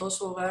calentó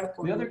su hogar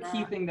con The other key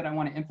una thing that I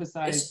want to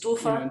emphasize,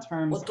 estufa in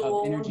terms o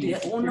tuvo of energy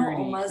uno o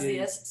insecurity más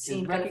días is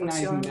sin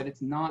recognizing calefacción that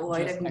it's not o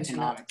aire just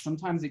acondicionado. economic.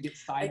 Sometimes it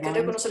gets Hay que sidelined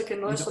reconocer que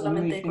no es into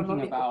solamente only thinking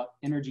económico. about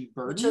energy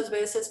burden Muchas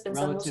veces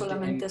pensamos relative to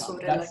solamente income.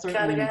 sobre la That's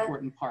certainly an carga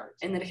important part.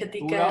 But we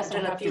energética also have to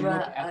look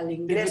relativa at al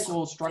ingreso.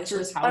 physical Eso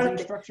structures, es housing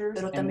parte, structures,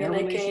 pero and también their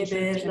hay que relationship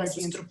ver to las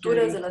energy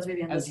estructuras insecurity, de las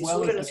viviendas as y su well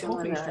as the relación a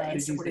coping la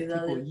strategies that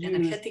inseguridad people use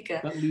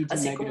energética, that lead to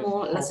así negative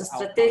como las health outcomes.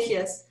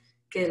 estrategias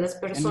que las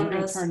And we're going to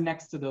personas turn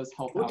next to those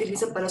health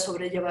utilizan outcomes. para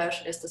sobrellevar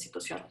estas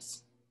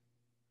situaciones.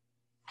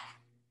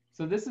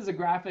 So this is a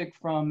graphic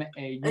from a Aquí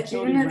hay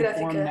utility una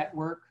reform gráfica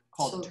network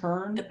called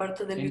TURN de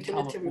parte del in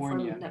Utility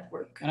California. Reform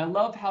Network. And I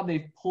love how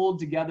they've pulled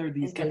together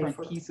these En different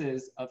California.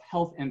 pieces of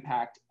health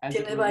impact as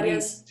it Tiene relates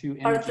varias to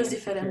energy partes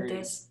insecurity.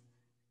 diferentes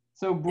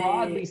So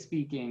broadly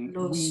speaking,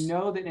 we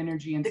know that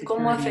energy de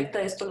cómo insecurity,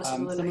 afecta esto la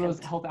salud de some la of those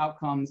gente. health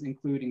outcomes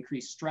include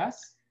increased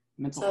stress,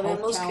 mental health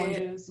Sabemos que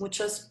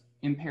challenges,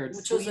 impaired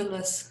muchos de sleep,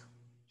 las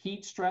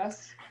heat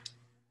stress,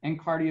 and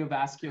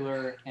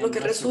cardiovascular and lo que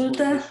respiratory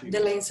resulta issues. de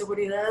la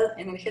inseguridad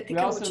We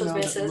energética also muchas know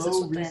that veces low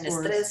resulta en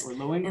resource estrés, or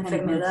low income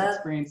groups enfermedad,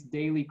 experience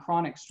daily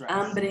chronic stress.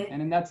 hambre.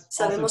 And that's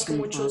also Sabemos que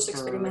true muchos for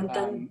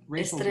experimentan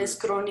racial estrés groups,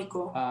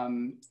 crónico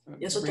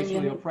y eso racially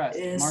también oppressed,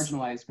 es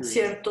marginalized groups.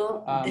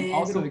 cierto de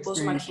Also grupos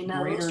experience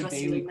marginados greater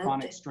daily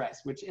chronic racialmente.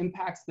 stress, which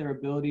impacts their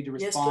ability to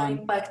Y esto respond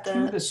to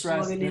impacta the su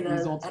stress that habilidad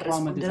results a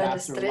from a responder al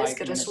disaster estrés like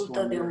que Winter resulta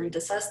Storm de un Uri.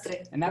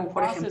 desastre, And that como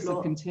por process of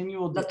ejemplo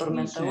continual la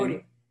tormenta depletion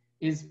Uri.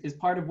 is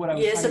part of what I Y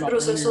was es talking el about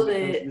proceso earlier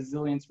with de- those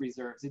resilience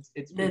reserves.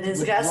 It's de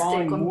desgaste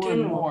withdrawing more and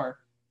continuo. more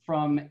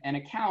from an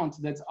account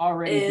that's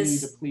already being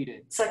Es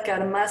depleted,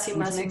 sacar más y which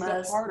más y makes it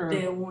más harder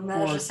de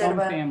una for some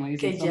reserva families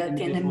que and some ya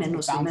tiene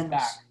individuals to menos y bounce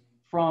back menos.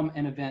 from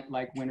an event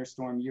like Winter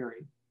Storm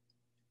Uri.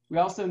 We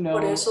also know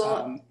Por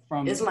eso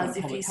from es más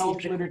public difícil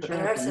health literature, from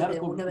recuperarse de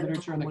medical un evento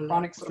literature, como that la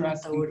chronic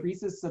stress tormenta Uri.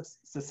 increases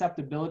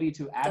susceptibility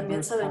to También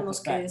adverse health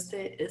sabemos que effects.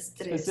 este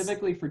estrés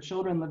Specifically for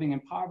children living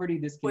in poverty,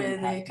 this can puede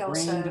impact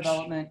brain causar-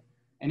 development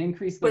and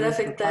increase the puede risk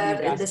for afectar el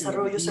cardiovascular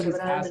desarrollo disease,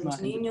 cerebral de asthma, los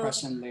and niños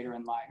depression later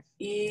in life.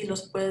 y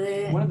los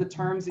puede One of the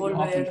terms that you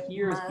often volver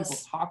hear as people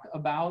más talk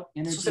about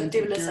energy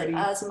susceptibles a insecurity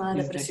asma,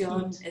 is the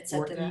depresión, heat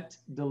or etc. eat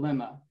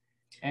dilemma.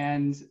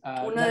 And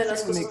Una de that las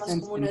certainly cosas makes más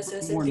sense comunes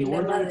es in more el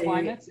dilema northern de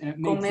climates, and it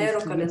made comer o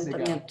sense 2 weeks ago.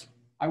 calentamiento.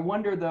 I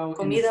wonder though, in the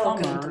Comida o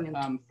summer,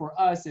 calentamiento. for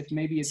us, if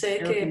maybe it's Sé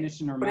air que,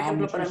 conditioning or por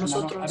ejemplo, para malnutrition,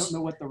 I don't nosotros,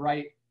 know what the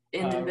right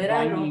en el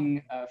verano,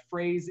 rhyming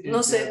phrase is no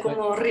sé there, cómo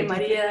but just thinking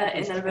rimaría about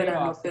those en el verano,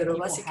 trade-offs that pero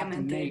people have to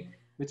básicamente make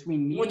between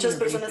meeting muchas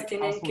their personas basic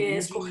tienen household que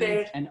energy escoger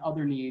needs and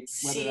other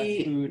needs, whether that's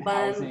si food,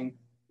 van housing,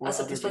 or a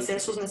other satisfacer basic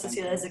sus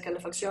necesidades de expenses.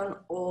 calefacción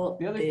o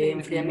The other de thing that we know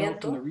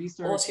enfriamiento from the o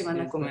research si van a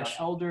is that comer. our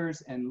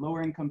elders and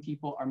lower income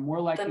people are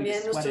more likely to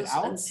También sweat it nuestros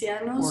out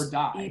ancianos or y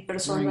die during a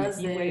personas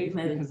heat wave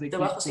because they de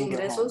can't bajos cool their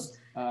ingresos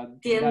homes.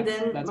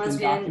 tienden That's más been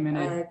bien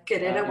documented a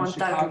querer in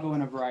aguantar Chicago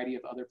and a variety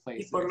of other y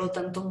places. por lo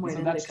tanto And so mueren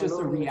de that's just a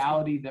calor o de frío.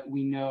 reality that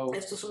we know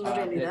Esto es una that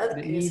realidad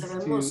que needs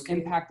sabemos to que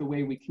impact the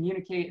way we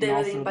communicate and debe de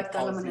also the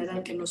impactar la policies manera en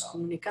that que we nos develop.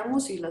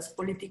 comunicamos y las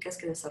políticas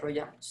que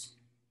desarrollamos.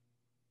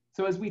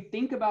 So as we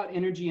think about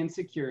energy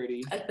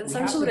insecurity, Al we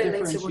pensar have to sobre la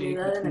differentiate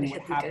inseguridad between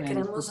what energética, happened for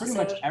queremos pretty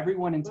much hacer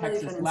everyone in una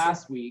Texas diferencia.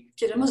 last week,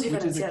 Queremos which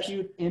is diferenciar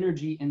acute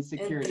energy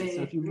insecurity.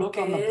 So entre if you lo look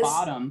on the que es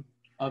bottom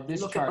of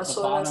this lo que chart, the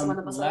pasó la bottom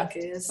semana pasada, left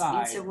que es side,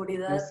 you'll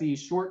inseguridad see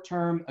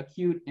short-term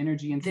acute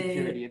energy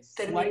insecurity. It's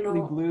slightly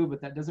término blue, but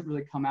that doesn't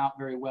really come out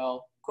very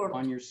well corto.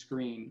 on your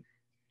screen.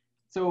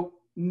 So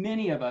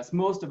many of us,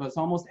 most of us,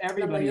 almost La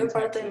everybody in mayor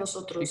parte de Texas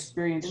nosotros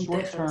experienced en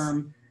Texas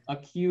short-term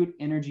acute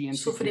energy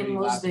insecurity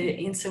sufrimos last de week. That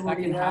can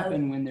inseguridad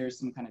happen when there's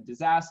some kind of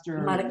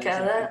disaster, when there's a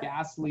marcada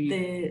gas leak,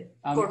 de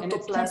and corto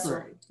it's plazo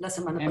temporary. la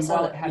semana And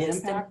while pasada it y has es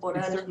impact, it's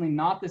temporal. certainly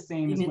not the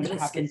same Y as when it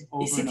mientras happens que,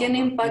 over y sí and tiene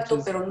over, impacto, which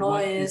is pero no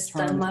what is es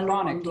tan termed malo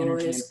chronic cuando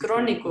energy es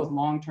insecurity, crónico, those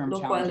long-term lo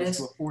cual challenges es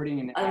to affording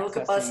and algo que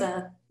accessing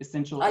pasa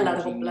essential a energy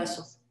largo plazo.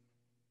 needs.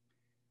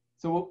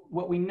 So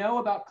what we know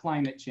about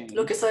climate change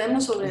Lo que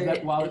sabemos is sobre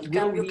that while it el will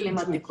cambio lead to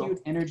climático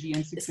acute energy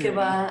es que insecurity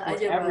va a for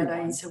llevar a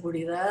everyone,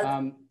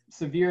 inseguridad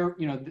severe,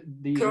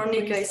 the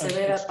crónica y increase of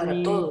severa para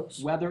extreme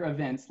todos. weather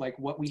events like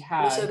what we Los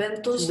had 2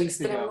 eventos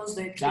weeks ago, extremos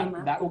del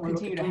clima, that will como lo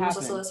que continue to tuvimos hace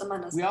happen. 2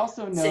 semanas, We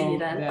also know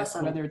seguirán that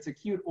pasando. whether it's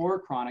acute or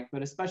chronic,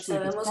 but especially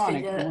if it's Sabemos que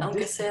chronic, ya, it will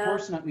aunque sea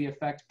disproportionately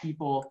affect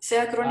people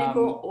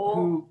crónico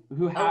o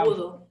who have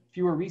agudo,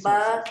 fewer va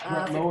resources, who a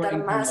are at lower afectar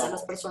income más a las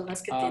levels.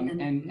 personas que And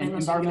tienen menos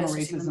environmental ingresos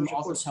y racism menos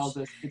also tells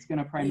recursos. us it's going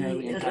to Y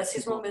primarily el impact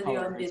racismo people of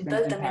color. It's going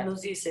medioambiental to también impact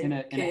nos dice in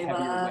a que va heavier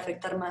a way.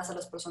 afectar más a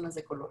las personas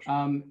de color.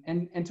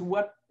 And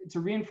to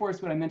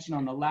reinforce what I mentioned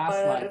on the last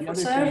Para slide, the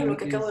other reforzar thing lo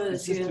que acabo de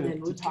is decir just en el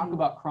to talk último,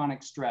 about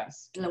chronic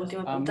stress, en la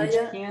última which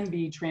pantalla, can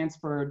be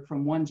transferred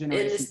from one el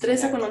generation to the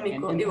estrés next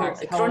económico, and impacts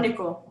health,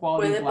 crónico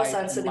quality puede of life,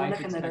 pasarse and de una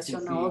life generación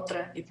a expectancy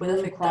otra y puede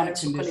through afectar chronic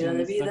su calidad de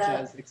conditions such vida,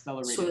 as su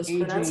accelerated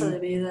esperanza de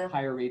aging, vida,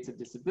 higher rates of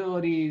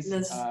disabilities,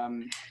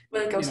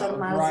 pueden causar a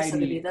más variety,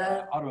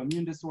 deshabilidad,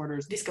 autoimmune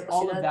disorders.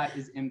 All of discapacidad, that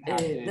is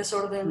impacted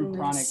through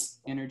chronic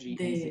desórdenes energy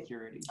de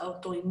insecurity.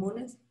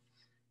 autoinmunes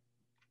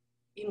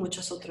y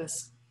muchas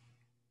otras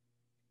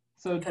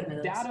So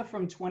enfermedades. data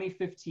from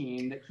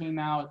 2015 that came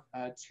out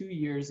 2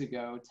 years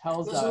ago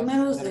tells Los us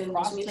números that del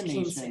across the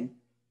 2015 nation,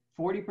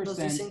 nos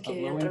 40% dicen of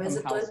que a través de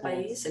low-income todo el households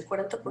país, el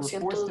were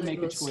 40% forced to de make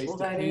a los choice to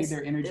pay hogares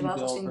their de energy bajos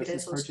bill versus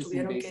ingresos purchasing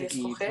tuvieron que basic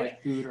needs escoger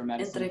like food or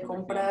medicine entre for their family.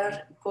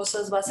 comprar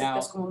cosas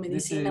básicas Now, como this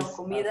medicina o is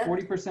comida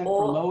 40%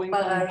 for o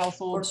low-income pagar por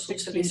households,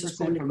 sus servicios 16%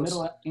 for públicos.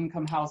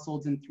 middle-income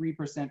households, and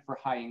 3% for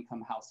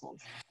high-income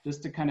households,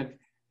 just to kind of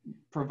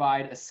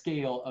provide a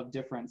scale of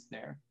difference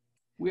there.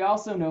 We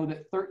also know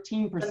that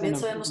 13% También of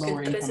sabemos que el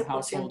lower-income 13%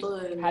 households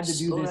de had to los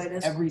do this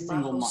hogares every con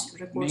single bajos month, make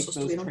recursos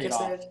those tuvieron que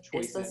trade-off hacer estas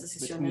choices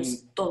between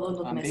decisiones todos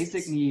los basic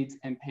meses needs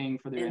and paying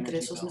for their entre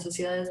energy sus bill.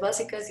 necesidades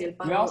básicas y el We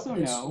pago also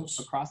de know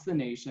sus across the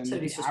nation that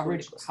the servicios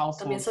average públicos.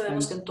 También household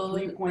sabemos spends que en todo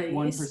el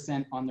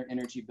 3.1% on their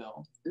energy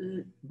bill.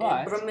 el But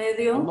a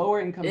promedio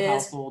lower-income es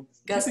household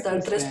gastar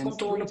typically spends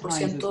 3 times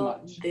as 3.1%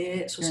 much.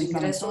 de sus Here in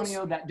San ingresos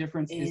Antonio, that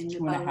difference is en el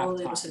 2.5 pago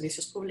de los times.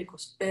 servicios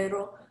públicos,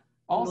 pero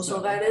los Also,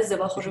 hogares de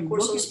bajos if you look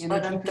recursos at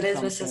energy pagan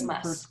 3 veces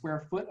consumption per más.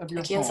 square foot of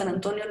your Aquí en San home,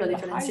 Antonio la the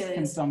diferencia highest es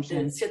consumption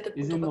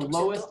de is in the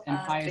lowest 7.4% and a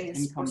highest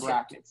income 3%.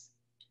 brackets.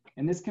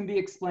 And this can be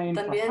explained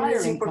for También higher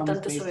es incomes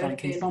importante based saber on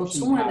que el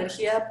consumption consumo de patterns,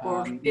 energía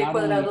por pie not only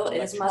cuadrado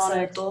es más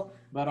electronics, alto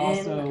but en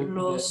also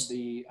los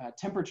the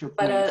temperature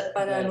points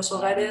para that los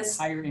hogares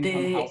higher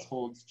income de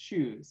households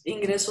choose.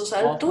 ingresos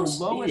While for altos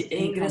lowest e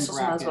income ingresos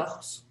más brackets,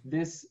 bajos.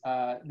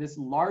 this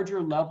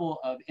larger level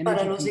of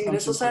Para energy los consumption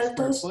ingresos per square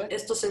altos, foot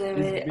esto se is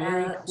debe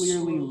very a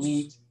clearly sus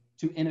linked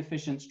to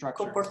inefficient structures,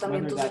 whether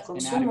comportamientos de that's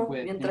consumo,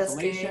 inadequate mientras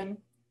que insulation,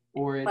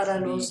 or it's para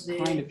los the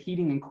kind of de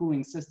heating and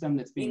cooling system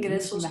that's being used in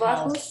ingresos the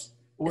house, bajos,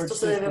 or esto it's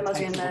se just debe the más types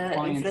bien of a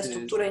appliances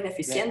infraestructura that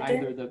ineficiente,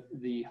 either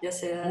the ya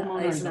sea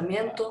homeowner is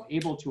aislamiento,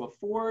 able to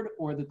afford,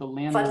 or that the falta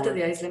landlord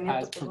de aislamiento,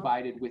 has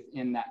provided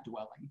within that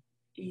dwelling.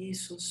 y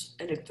sus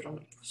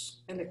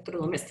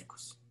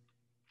electrodomésticos.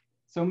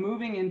 So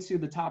moving into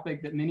the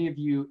topic that many of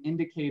you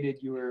indicated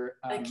you were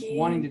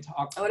wanting to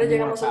talk Ahora more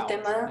llegamos al about,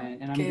 tema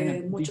and I'm que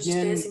going to muchos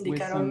begin de ustedes with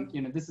some,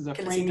 indicaron this is a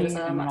que les framing,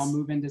 interesaba and then I'll más.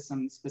 move into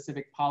some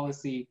specific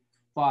policy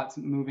thoughts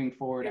moving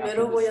forward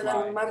Primero after voy this a dar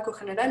un slide. marco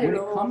general y When it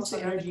luego comes vamos to a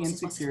hablar de energy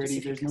cosas más insecurity,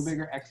 there's no específicas.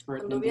 bigger expert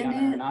Cuando than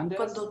Diana Hernandez,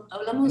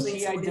 hablamos and de she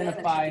inseguridad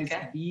identifies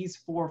energética, these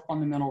 4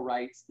 fundamental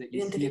rights that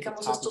you see at the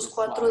identificamos top of estos this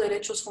 4 slide.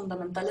 derechos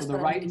fundamentales So the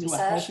para right to a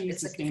minimizar healthy, el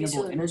sacrificio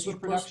sustainable de los energy grupos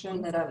production,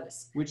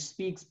 vulnerables. which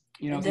speaks,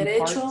 El in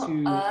derecho part to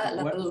a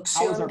la how is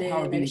producción our de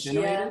power being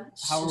generated? energía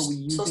How are we using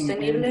wind,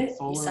 sostenible y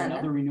solar, and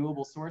other sana.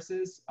 renewable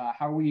sources?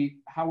 How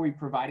are we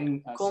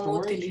providing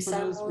Cómo storage for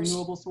those utilizamos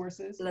renewable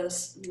sources? la The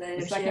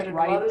energía second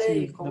right renovable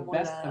y to the cómo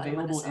best la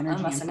available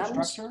energy almacenamos.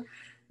 infrastructure,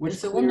 El which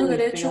segundo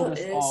clearly derecho failed us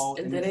es all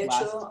el in this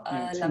last derecho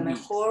a 2 la weeks.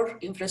 mejor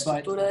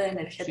infraestructura She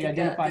energética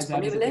identifies that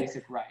as a disponible,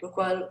 basic right. lo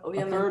cual A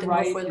obviamente third no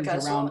right fue el is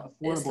around caso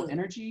affordable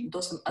energy,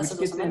 hace which 2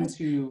 gets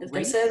semanas. into El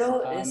rates,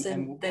 tercero es and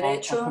el I'll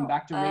derecho come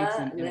back to rates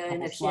a in a la couple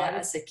energía slides.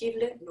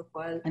 asequible, lo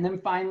cual And then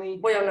finally,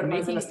 voy a hablar más de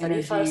making las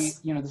energy,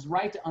 tarifas this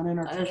right to al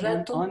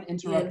rato. Y el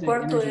uninterrupted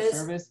cuarto energy es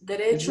service is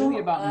derecho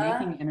really about a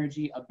making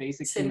energy a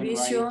basic human right,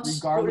 servicios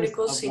regardless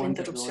públicos of sin one's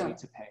interrupción,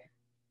 ability to pay.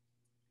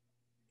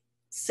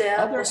 sea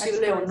Other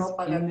posible o experts no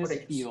pagar in por this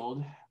ellos.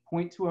 field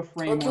point to a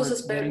framework Otros that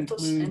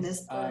expertos en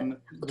includes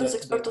otros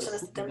expertos en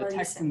este tema the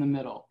text dicen in the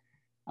middle,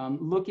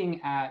 looking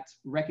at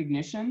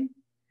recognition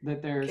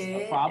that there's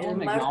que a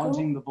problem, el marco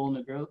acknowledging the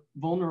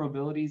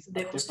vulnerabilities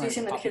de of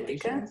justicia different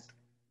energética populations,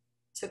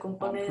 se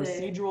compone de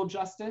procedural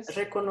justice,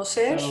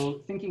 reconocer so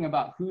thinking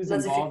about who's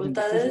las involved in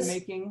decision dificultades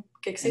making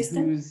que and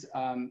existen, who's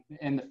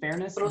and the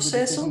fairness of the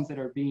proceso, decisions that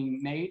are being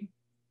made.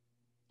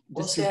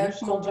 o sea,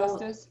 Distributional cómo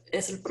justice,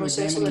 es el so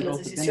proceso de examining las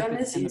both the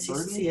benefits decisiones and y the si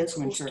burdens es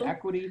to ensure justo,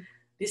 equity, and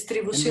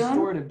distribución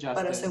restorative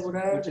para justice,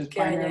 asegurar which is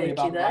que haya primarily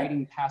about equidad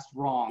righting past y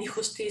wrongs.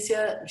 justicia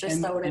And an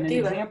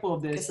restaurativa, example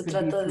of que this se could be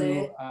trata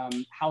through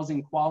de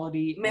housing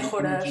quality and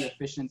mejorar energy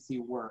efficiency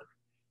work.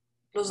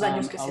 los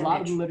daños que A se han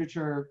lot of the hecho.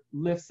 literature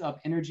lifts up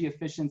energy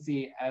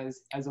efficiency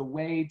as a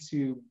way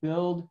to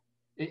build,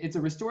 it's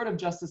a restorative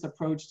justice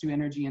approach to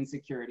energy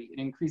insecurity. It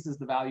increases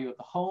the value of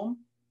the home,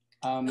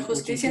 La which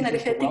justicia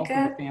increases the wealth of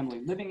energética the family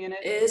living in it.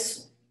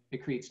 es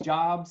It creates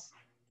jobs,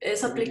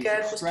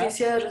 aplicar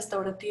justicia and it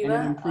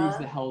restaurativa improves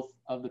the a health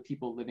of the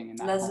people living in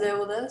that las home.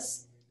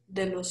 deudas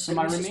de los So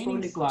my servicios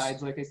remaining públicos.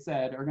 slides, like I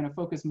said, are going to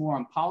focus more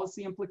on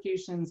policy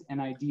implications and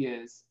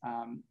ideas.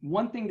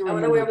 One thing to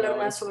Ahora voy a remember, hablar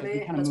though, más as we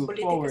sobre kind of las move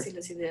forward, políticas y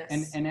las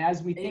ideas and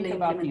as we y think la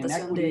about the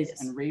implementación de inequities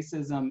ellas. and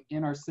racism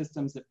in our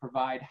systems that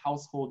provide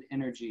household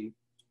energy,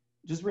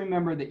 just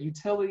remember that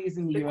utilities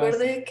in the U.S.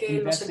 Recuerde que los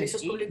invested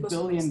servicios $8 públicos en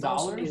billion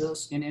Estados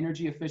Unidos in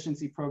energy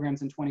efficiency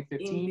programs in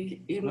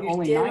 2015, but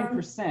only invirtieron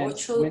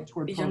 9% went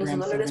toward $8 billones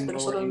programs serving pero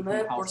lower solo el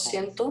income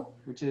households, 9%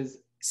 which is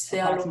se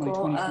approximately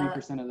alocó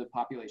 23% of the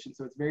population.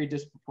 So it's very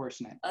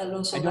disproportionate. a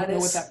los I don't know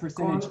what hogares that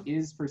percentage con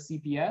is for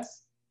CPS,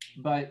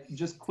 but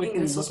just quickly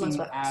ingresos más looking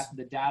bajos. at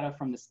the data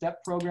from the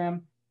STEP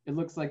program, it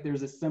looks like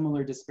there's a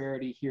similar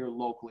disparity here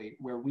locally,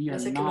 where we are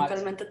Parece que not,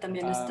 localmente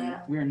también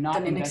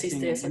investing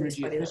existe in esa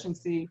energy disparidad.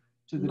 efficiency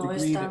to the No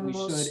degree that we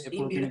estamos should if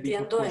we're going to be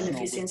invirtiendo en proportional with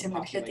eficiencia the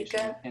population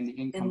energética and the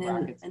income en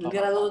brackets el of our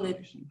grado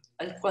population.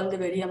 al cual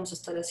deberíamos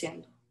estar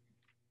haciendo.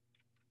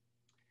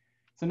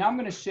 So now I'm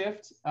going to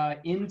shift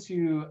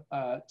into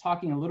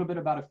talking a little bit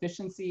about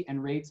efficiency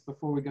and rates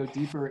before we go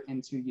deeper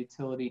into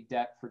utility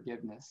debt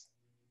forgiveness.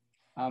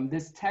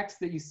 This text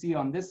that you see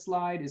on this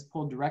slide is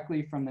pulled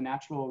directly from the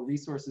Natural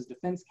Resources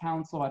Defense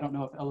Council. I don't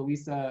know if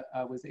Eloisa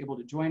was able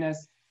to join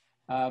us,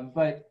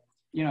 but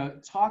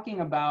talking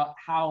about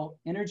how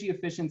energy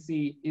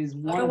efficiency is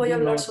one of the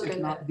most, if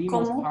not the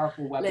most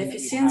powerful weapon la that we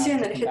eficiencia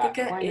have to combat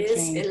energética climate es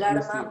change, el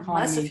boost the arma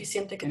más economy,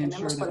 eficiente que and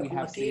ensure tenemos that para we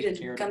have combatir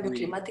safe air el to cambio breathe.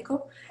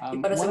 climático y para One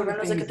of the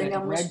asegurarnos de que things that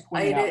tengamos Greg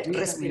pointed aire out recently, and I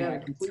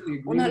respirable. completely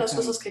agree Una de with las him,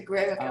 cosas que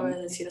Greg acaba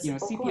de decir hace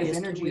poco, y CPS estoy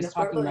Energy muy de is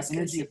talking acuerdo, about es que el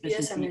energy CPS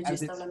efficiency Energy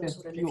as está its hablando fifth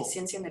sobre la fuel.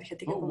 eficiencia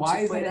energética But como why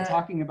si isn't it fuera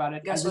talking about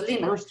it as its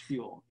gasolina. first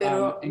fuel?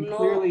 Pero And no,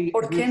 clearly,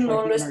 ¿por qué groups no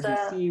like lo the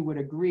está NRDC would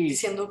agree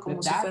diciendo como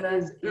that si that fuera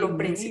is a lo major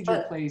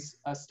principal? place,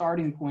 a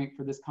starting point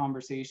for this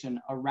conversation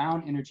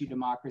around energy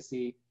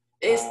democracy,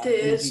 Este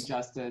energy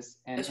justice,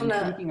 and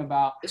thinking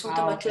about es un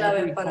how tema clave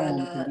every para home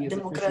la can be as efficient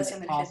democracia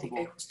as energética possible.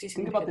 y justicia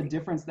Think about the energética.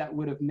 difference that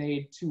would have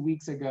made 2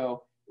 weeks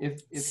ago if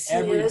Si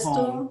every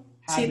home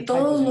had si the type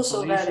todos of los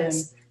insulation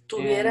hogares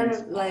tuvieran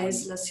la and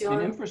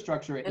aislación,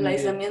 infrastructure it el needed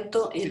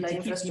aislamiento y la to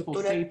keep people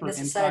infraestructura safer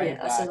necesaria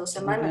inside of hace that, 2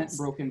 to prevent semanas,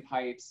 broken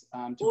pipes,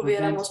 to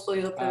hubiéramos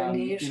prevent, podido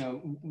prevenir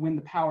when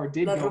the power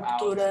did la go out,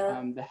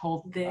 ruptura the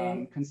health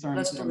de concerns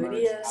las that emerged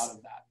tuberías out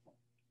of that.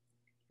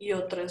 y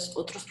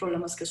otros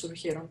problemas que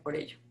surgieron por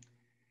ello.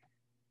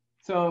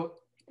 So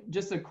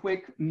just a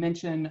quick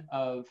mention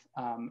of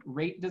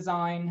rate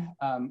design.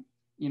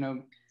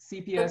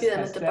 CPS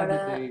has said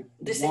that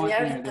they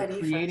want, they're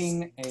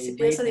creating a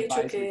rate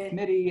advisory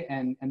committee,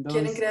 and those,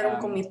 quieren crear un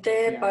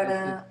comité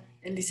para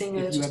el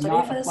diseño de sus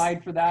tarifas.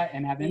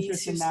 Y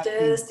si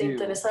usted está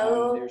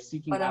interesado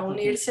para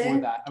unirse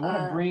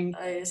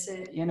a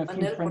ese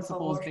panel, por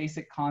favor,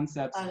 basic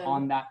concepts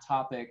on that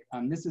topic.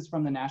 This is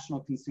from the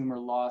National Consumer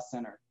Law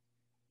Center.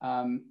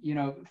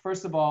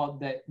 First of all,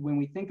 that when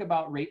we think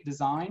about rate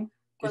design,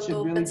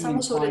 cuando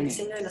pensamos sobre el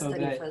diseño de las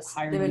tarifas,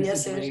 debería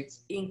ser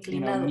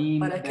inclinado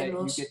para que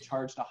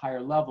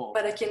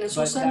para quienes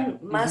usan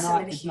más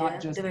energía,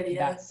 se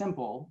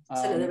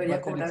le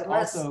debería cobrar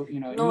más.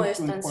 No es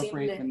tan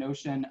simple.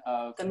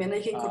 También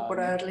hay que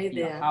incorporar la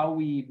idea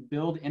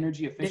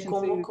de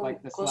cómo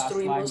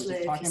construimos la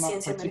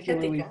eficiencia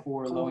energética,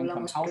 como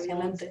hablamos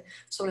previamente,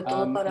 sobre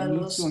todo para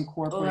los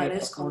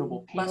hogares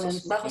con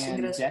bajos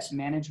ingresos.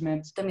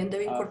 También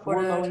debe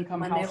incorporar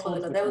manejo de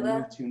la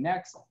deuda.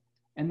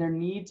 And there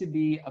need to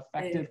be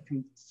effective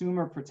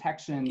consumer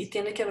protections y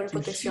tiene que haber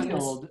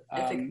protecciones shield,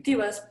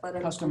 efectivas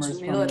para los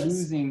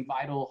consumidores,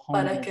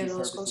 para que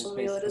los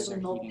consumidores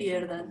no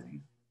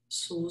pierdan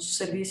sus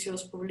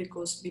servicios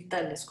públicos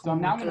vitales, como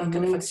la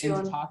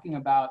calefacción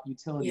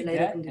y el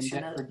aire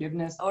acondicionado.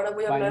 Ahora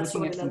voy a hablar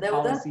sobre la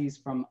deuda y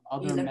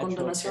la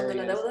condonación de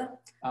la deuda,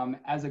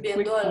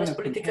 viendo a las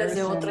políticas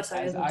de otras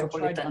áreas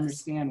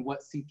metropolitanas.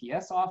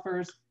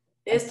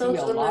 I see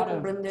a lot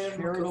of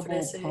charitable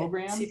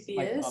programs,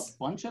 like a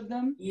bunch of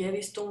them,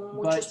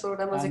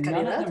 but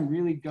none of them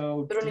really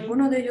go deep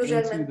into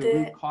the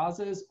root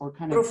causes or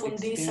kind of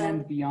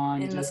expand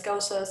beyond just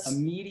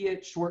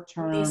immediate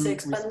short-term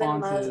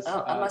responses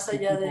to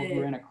people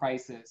who are in a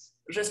crisis.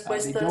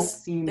 They don't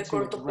seem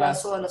to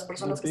address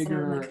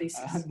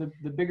the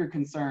bigger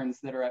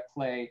concerns that are at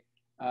play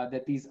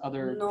that these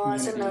other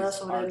communities are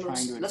trying to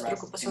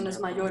address in their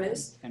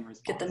programs and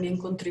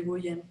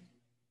responses.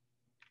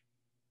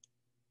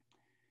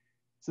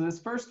 So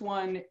this first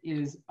one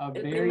is a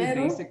very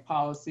basic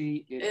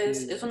policy. It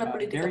is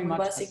very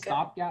much a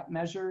stopgap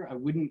measure. I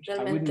wouldn't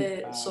portray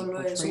it as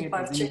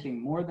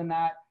anything more than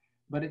that,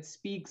 but it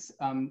speaks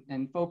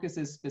and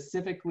focuses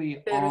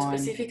specifically on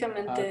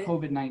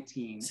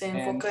COVID-19.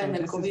 And so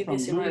this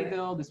is from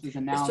Louisville. This was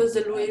announced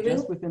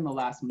just within the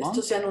last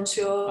month.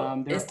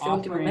 They're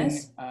offering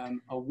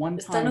a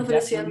one-time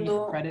debt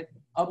relief credit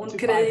up to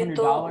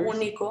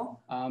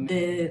 $500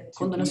 de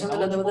condonación de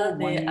la deuda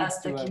de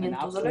hasta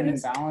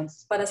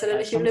 $500. Para ser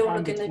elegible,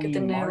 uno tiene que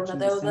tener una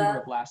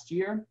deuda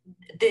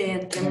de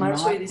entre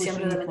marzo y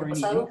diciembre del año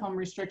pasado.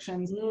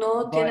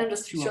 No tienen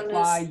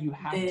restricciones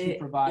de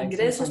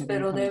ingresos,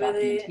 pero debe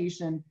de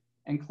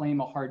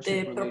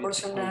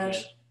proporcionar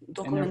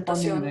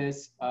documentación de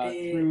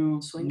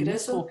su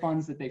ingreso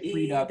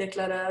y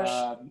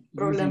declarar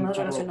problemas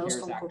relacionados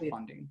con COVID.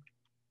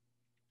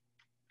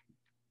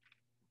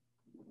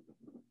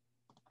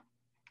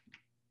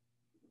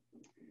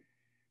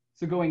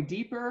 So going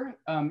deeper,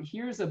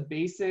 here's a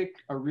basic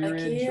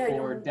arrearage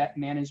or debt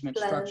management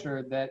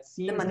structure that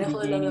seems to be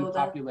gaining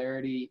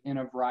popularity in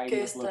a variety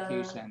of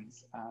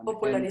locations. And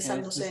it's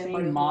the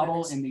same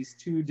model in these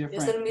two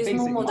different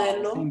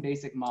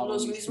basic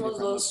models, in these two different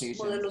locations.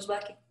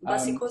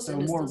 So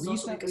more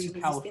recently,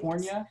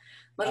 California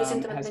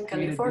has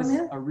created this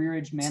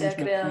arrearage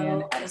management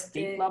plan at a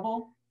state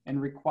level and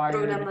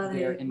required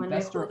their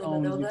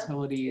investor-owned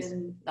utilities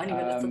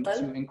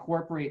to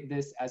incorporate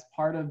this as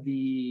part of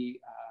the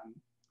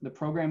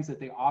programs that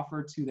they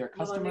offer to their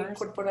customers.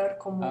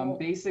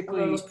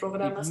 Basically, if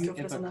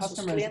a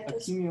customer has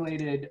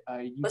accumulated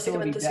a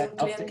utility debt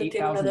up to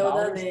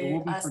 $8,000, it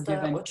will be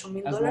forgiven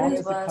as long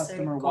as the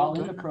customer, while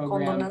in the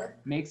program,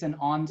 makes an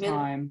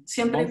on-time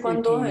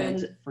monthly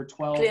payment for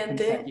 12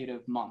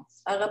 consecutive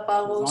months. As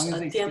long as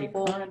they stay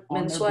current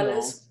on their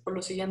bills,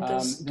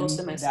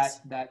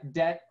 that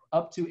debt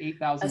up to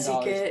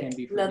 $8,000 can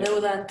be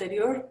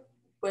forgiven.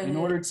 In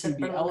order to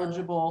be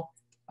eligible,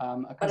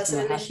 a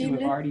customer has to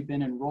have already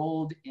been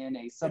enrolled in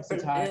a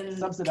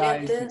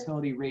subsidized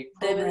utility rate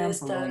program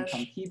for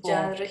low-income people.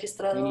 They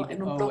need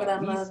to owe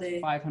at least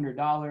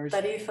 $500,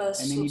 and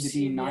they need to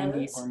be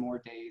 90 or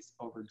more days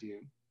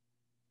overdue.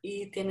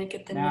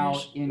 Now,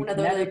 in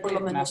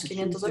Connecticut,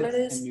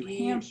 Massachusetts, and New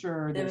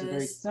Hampshire, there's a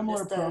very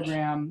similar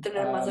program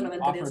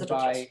offered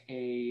by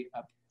a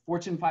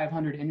Fortune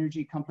 500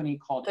 energy company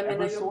called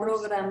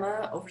Eversource,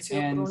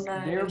 and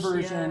their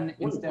version,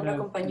 instead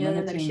of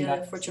limiting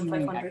that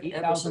ceiling at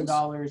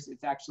 $8,000,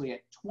 it's actually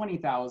at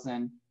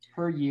 $20,000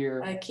 per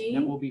year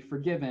that will be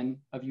forgiven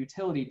of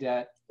utility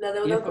debt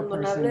if a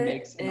person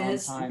makes an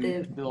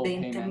on-time bill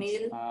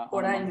payment on a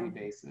monthly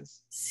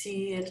basis.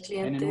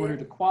 And in order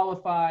to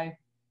qualify,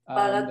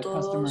 the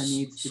customer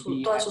needs to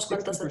be at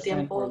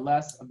 60% or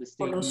less of the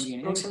state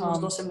median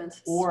income,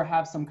 or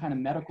have some kind of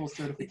medical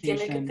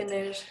certification.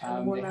 They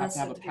have to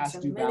have a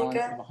past due balance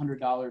of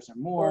 $100 or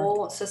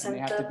more, and they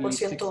have to be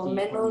 60 or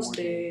more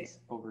days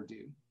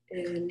overdue.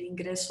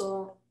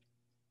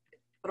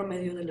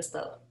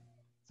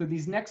 So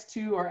these next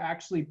two are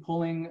actually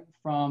pulling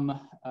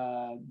from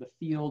the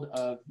field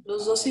of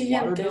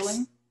water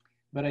billing.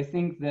 But I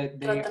think that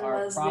they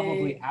are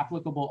probably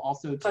applicable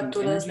also to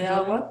energy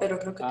billing.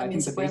 I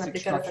think the basic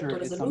structure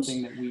is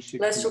something that we should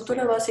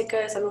consider.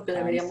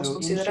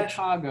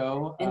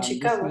 So in Chicago,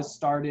 this was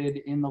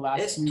started in the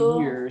last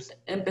few years.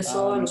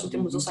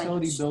 The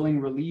utility billing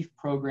relief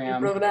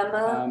program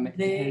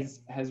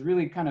has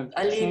really kind of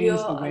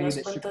changed the way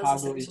that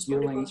Chicago is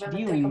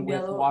dealing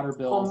with water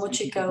bills and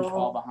people who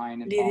fall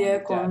behind and fall into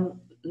debt.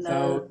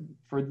 So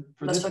for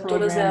this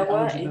program,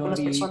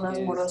 eligibility is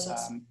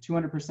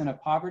 200%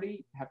 of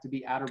poverty, have to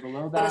be at or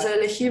below that.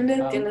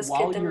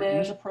 While you're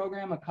in the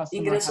program, a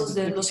customer has a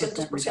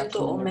 50%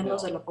 reduction in their bill,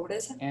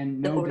 and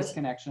no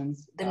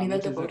disconnections,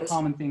 which is a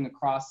common thing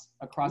across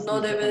these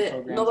different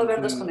programs, no va a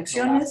haber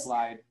desconexiones,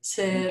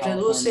 se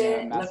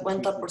reduce la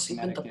cuenta por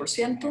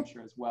 50%.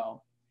 As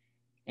well.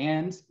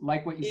 And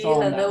like what you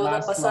saw on that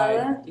last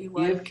slide,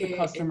 if the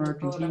customer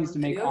continues to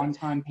make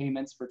on-time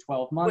payments for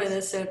 12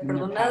 months, then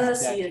their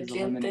past debt is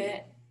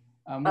eliminated.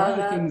 One of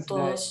the things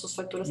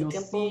that you'll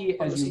see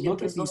as you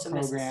look at these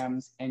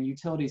programs and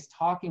utilities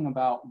talking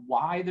about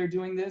why they're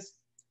doing this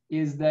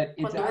is that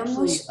it's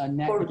actually a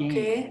net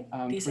gain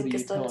for the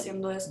utility.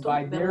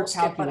 By their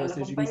calculus,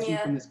 as you can see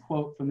from this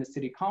quote from the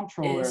city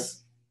comptroller,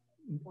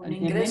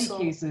 in many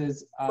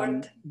cases,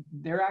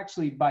 they're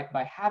actually,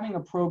 by having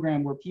a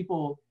program where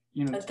people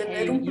al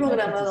tener un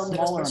programa donde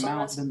las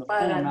personas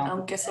pagan,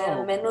 aunque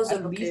sea menos de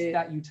lo que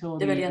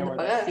deberían de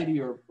pagar,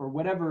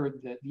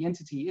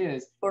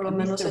 por lo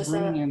menos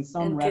esa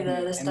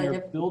entidad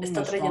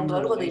está trayendo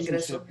algo de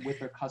ingreso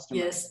y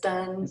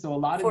están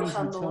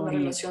forjando una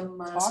relación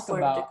más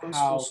fuerte con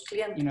sus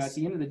clientes.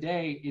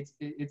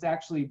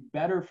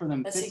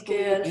 Así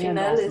que al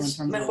final es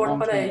mejor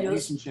para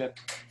ellos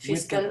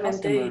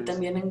fiscalmente y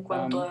también en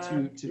cuanto a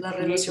la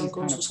relación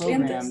con sus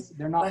clientes.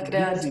 Para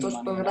crear estos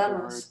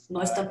programas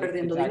no están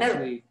perdiendo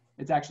dinero.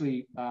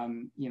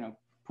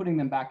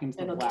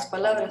 En otras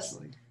palabras,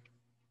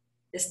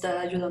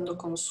 está ayudando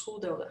con su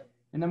deuda.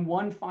 And then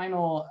one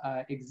final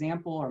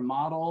example or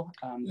model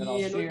that I'll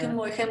share.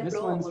 This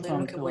one's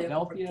from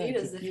Philadelphia.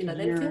 It's a few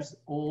years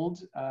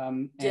old,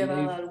 and they've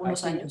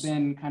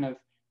been kind of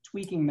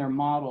tweaking their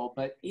model,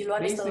 but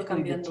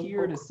basically the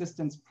tiered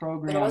assistance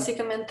program is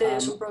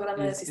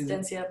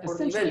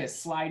essentially a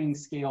sliding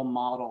scale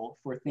model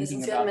for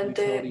thinking about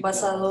utility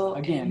bills.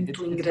 Again, it's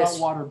about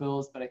water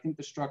bills, but I think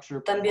the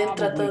structure también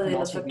trata de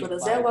las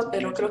facturas de agua,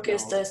 pero creo que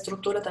esta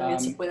estructura también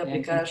se puede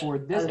aplicar a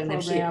la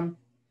energía.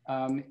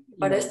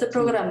 Para este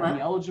programa,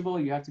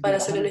 para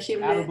ser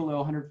elegible,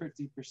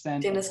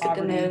 tienes que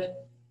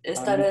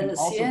estar al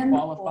 100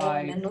 o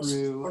menos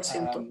por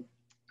ciento.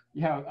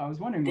 Yeah, I was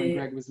wondering when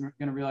Greg was going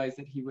to realize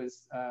that he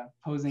was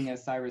posing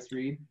as Cyrus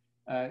Reed.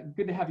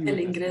 Good to have you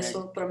with us,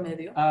 Greg.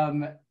 Promedio.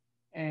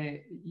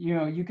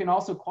 You can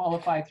also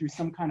qualify through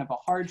some kind of a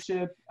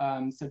hardship,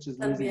 such as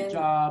losing a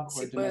job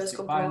or domestic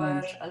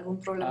violence.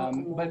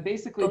 But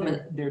basically,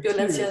 they're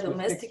tiers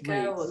with fixed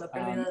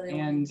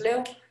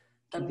rates.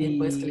 También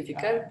puedes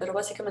calificar, pero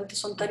básicamente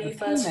son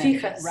tarifas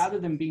fijas.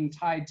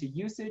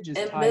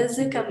 En vez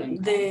de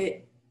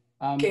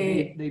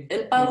que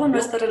el pago no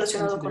está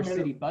relacionado con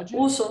el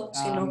uso,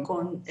 sino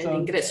con el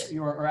ingreso.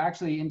 Or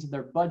actually into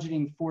their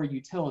budgeting for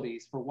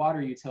utilities, for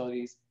water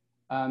utilities.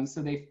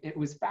 So it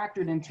was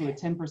factored into a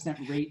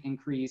 10% rate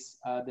increase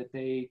that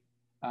they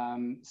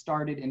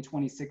started in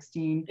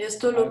 2016.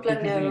 Esto lo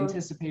planearon they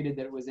anticipated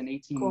that it was an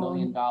 $18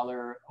 million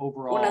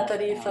overall una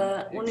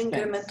tarifa, un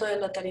incremento de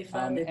la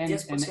tarifa de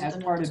 10% and as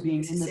part of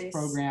being in this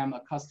program,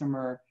 a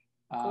customer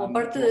como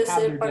parte de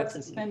ser parte,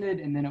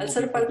 al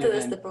ser parte de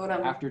este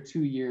programa, after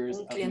 2 years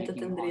un cliente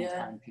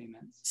tendría,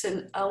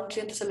 a un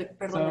cliente se le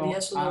perdonaría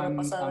su deuda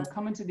pasada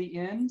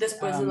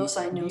después de 2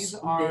 años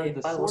de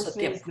pagos a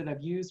tiempo.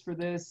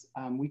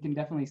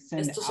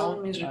 Estos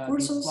son mis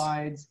recursos.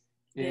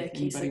 De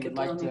aquí saqué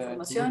toda mi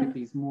información.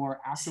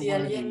 Si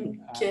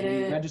alguien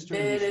quiere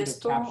ver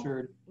esto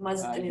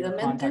más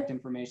detenidamente,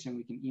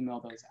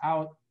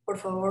 por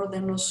favor,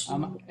 denos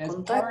un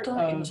contacto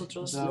y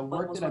nosotros le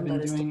podemos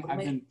mandar esto por mail.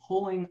 I've been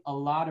pulling a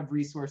lot of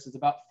resources,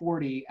 about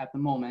 40 at the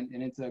moment,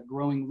 and it's a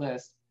growing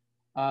list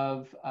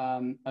of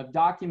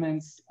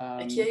documents.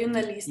 Aquí hay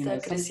una lista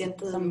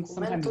creciente de documentos.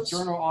 Sometimes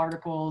journal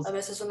articles, a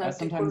veces son artículos,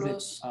 sometimes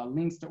it's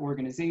links to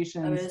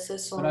organizations. A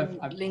veces son I've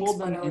pulled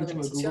them into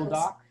a Google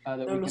Doc that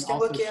we can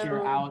also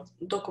share out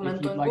if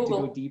you'd like to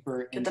go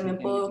deeper into any of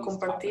these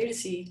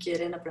topics. Si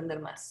quieren aprender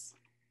más.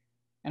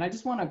 And I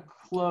just want to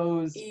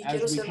close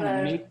as we kind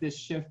of make this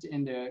shift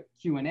into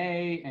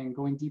Q&A and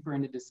going deeper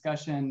into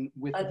discussion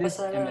with this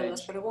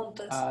image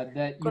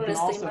that you can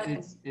also,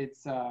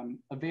 it's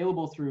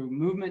available through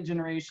movement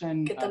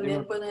generation. They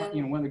were,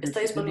 one of the groups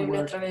that did the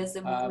work,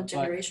 but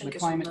the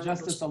Climate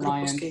Justice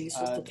Alliance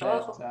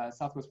that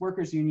Southwest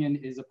Workers Union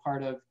is a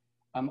part of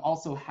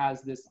also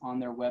has this on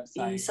their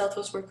website.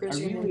 I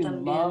really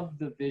love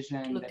the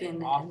vision that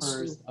it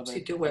offers of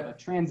a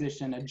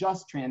transition, a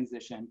just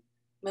transition.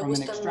 Me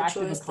gusta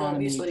mucho esta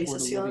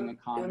visualización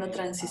de una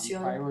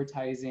transición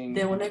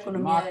de una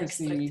economía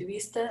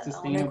extractivista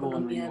a una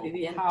economía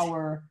viviente,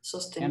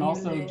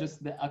 sostenible,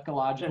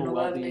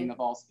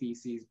 renovable,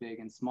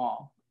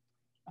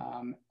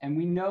 and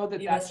we know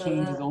that that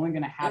change is only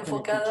going to happen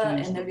if we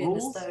change the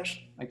rules,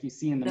 like you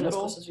see in the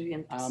middle,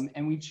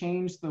 and we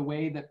change the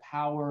way that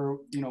power,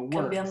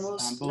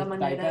 works, both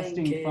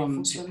divesting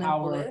from the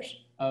power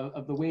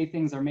of the way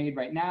things are made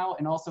right now,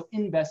 and also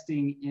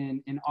investing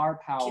in our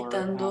power,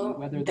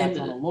 whether that's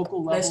on a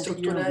local level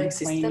here,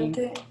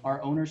 reclaiming our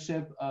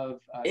ownership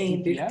of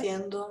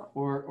CPS,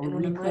 or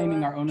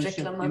reclaiming our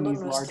ownership in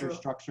these larger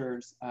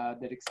structures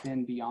that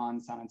extend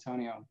beyond San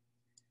Antonio.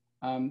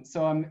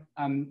 So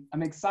I'm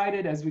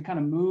excited as we kind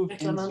of move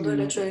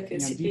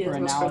into deeper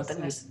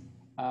analysis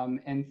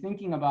and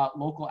thinking about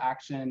local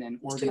action and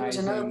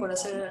organizing. I'm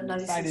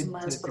excited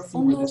to see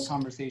where this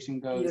conversation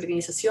goes.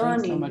 Thanks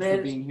so much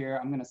for being here.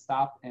 I'm going to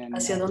stop and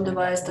hacia dónde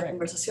va esta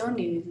conversación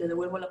y le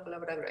devuelvo la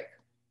palabra a Greg.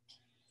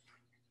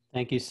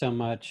 Thank you so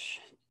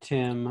much,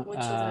 Tim.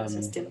 Muchas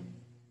gracias, Tim. I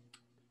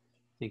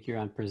think you're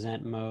on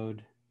present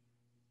mode.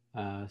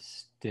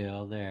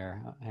 Still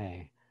there.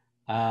 Hey.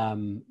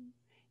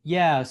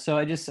 Yeah, so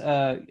I just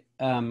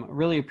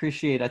really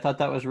appreciate. I thought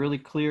that was really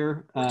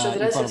clear. You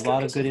brought a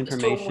lot of good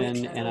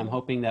information, and I'm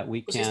hoping that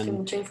we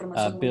can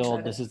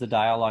build. This is the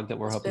dialogue that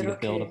we're hoping to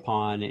build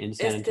upon in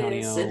San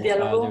Antonio.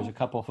 There's a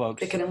couple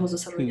folks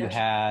who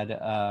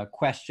had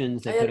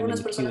questions. They put them in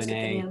the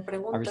Q&A.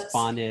 I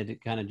responded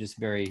kind of just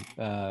very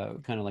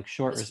kind of like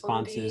short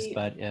responses,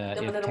 but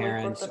if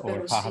Terrence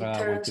or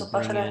Pajara want to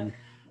bring in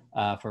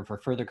for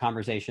further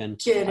conversation.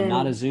 I'm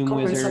not a Zoom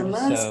wizard,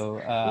 so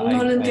I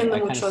kind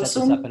of set this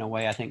up in a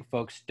way I think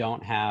folks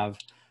don't have,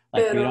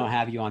 like we don't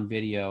have you on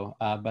video,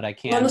 but I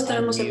can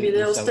unmute. So if you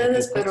put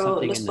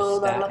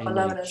something in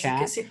the chat,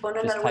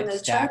 just type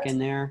stack in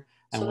there,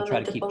 and we'll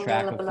try to keep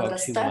track of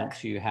folks who want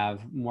to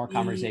have more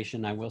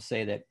conversation. I will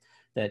say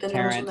that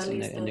Terrence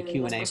in the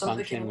Q&A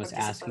function was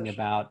asking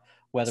about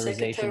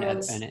weatherization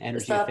and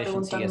energy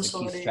efficiency as a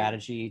key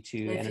strategy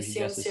to energy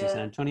justice in San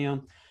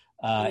Antonio.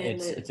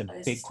 It's a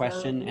big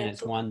question, and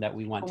it's one that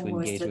we want to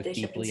engage with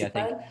deeply. I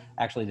think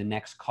actually the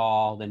next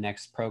call, the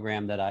next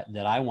program that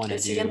I want to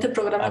do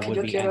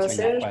would be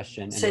answering that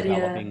question and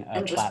developing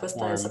a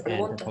platform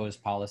and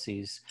proposed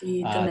policies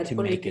to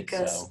make it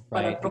so,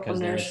 right? Because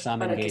there is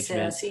some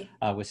engagement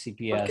with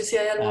CPS.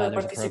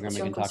 There's a program we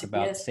can talk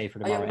about, Safer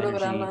Tomorrow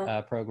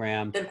Energy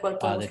program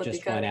that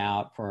just went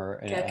out for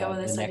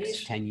the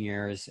next 10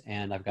 years,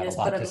 and I've got a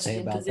lot to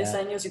say about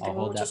that. I'll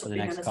hold that for the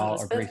next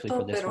call, or briefly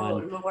for this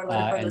one,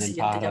 and then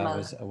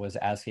Pajara was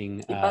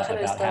asking about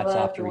hats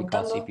off to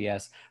Recall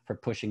CPS for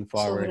pushing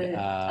forward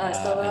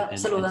and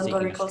seeking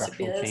a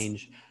structural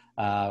change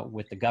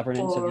with the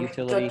governance of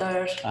utility.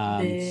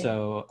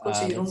 So let's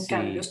see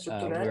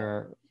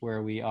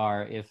where we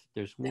are. If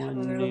there's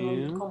one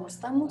new,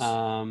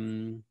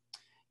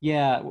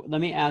 yeah, let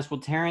me ask.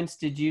 Well, Terrence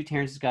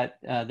has got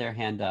their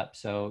hand up.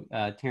 So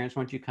Terrence,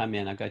 why don't you come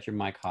in? I've got your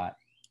mic hot,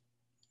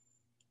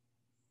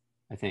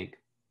 I think.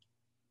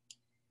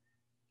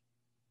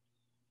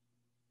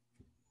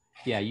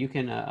 Yeah, you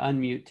can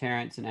unmute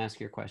Terrence and ask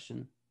your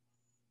question.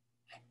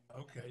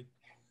 Okay.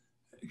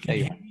 Can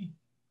you hear me?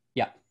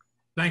 Yeah.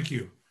 Thank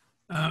you.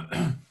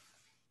 Where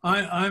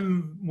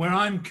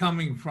I'm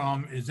coming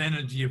from is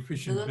energy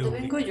efficient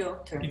building,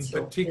 in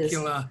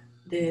particular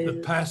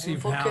the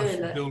passive house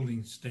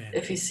building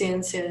standard.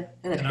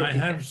 And I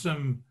have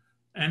some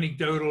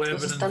anecdotal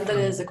evidence from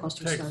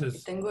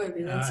Texas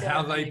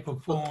how they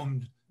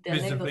performed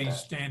vis-a-vis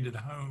standard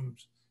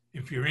homes,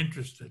 if you're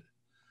interested.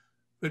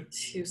 But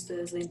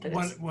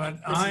what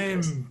I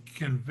am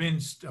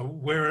convinced,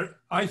 where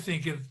I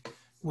think it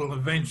will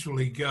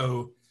eventually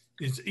go,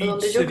 is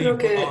each city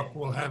block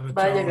will have its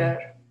own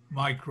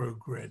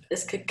microgrid.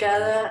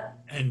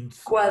 And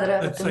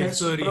let's say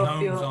 30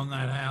 homes on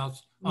that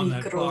house, on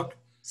that block,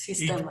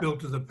 each built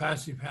to the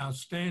passive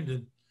house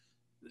standard,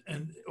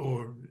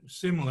 or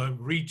similar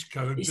reach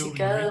code, building reach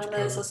code,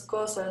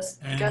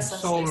 and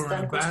solar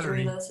and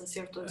battery,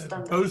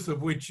 both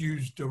of which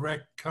use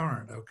direct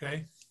current,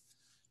 okay?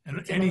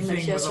 And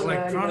anything with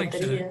electronics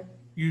in it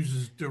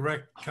uses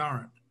direct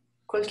current.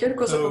 Cualquier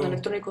cosa con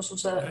electrónicos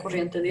usa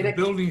corriente directa.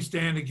 The building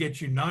standard gets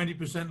you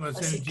 90%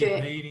 less energy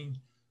for heating,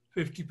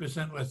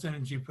 50% less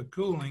energy for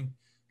cooling,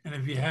 and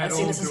if you had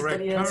all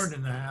direct current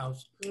in the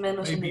house,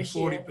 maybe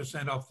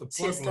 40% off the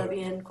plug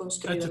load.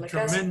 That's a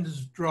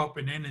tremendous drop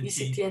in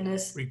energy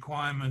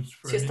requirements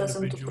for an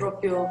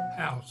individual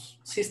house.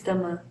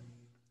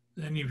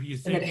 Then if you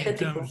think in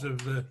terms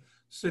of the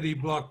city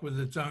block with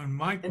its own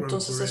microgrid,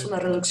 entonces es una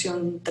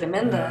reducción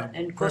tremenda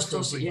en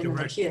costos y en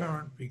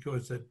energía.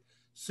 Because it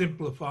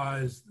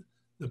simplifies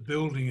the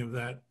building of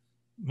that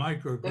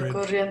microgrid. La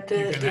corriente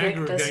you can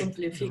directa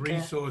aggregate the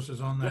resources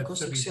on that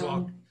city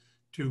block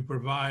to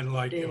provide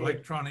like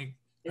electronic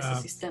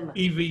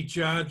EV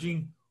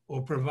charging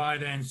or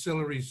provide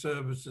ancillary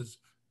services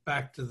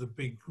back to the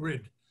big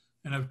grid.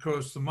 And of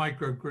course, the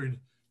microgrid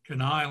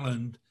can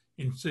island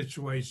in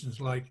situations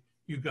like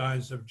you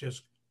guys have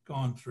just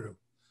gone through.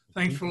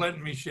 Thanks for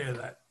letting me share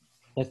that.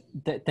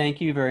 Thank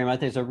you very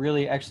much. There's a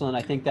really excellent,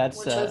 I think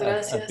that's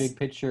a big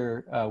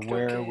picture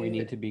where we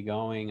need to be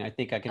going. I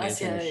think I can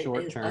answer in the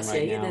short term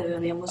right now.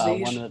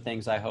 One of the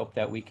things I hope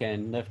that we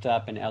can lift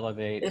up and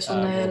elevate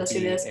will be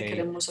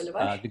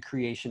the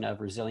creation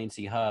of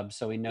resiliency hubs.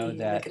 So we know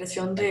that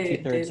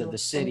 2/3 of the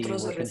city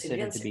were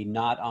considered to be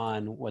not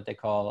on what they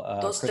call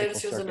critical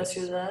circuits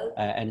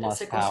and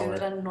lost power.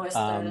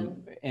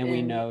 And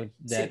we know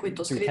that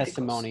through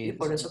testimony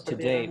to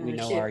date, we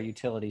know our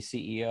utility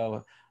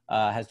CEO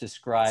has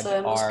described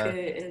our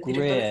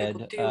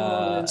grid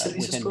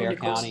within Bexar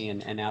County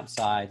and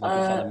outside, like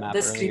we saw the map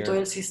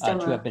earlier,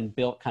 to have been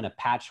built kind of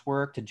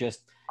patchwork to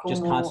just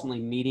constantly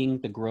meeting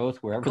the growth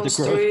wherever the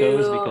growth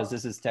goes, because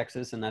this is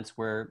Texas and that's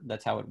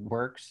how it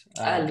works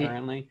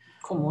currently.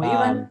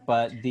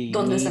 But the need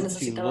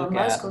to look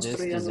at this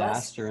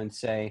disaster and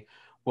say,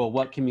 well,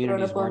 what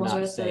communities were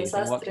not safe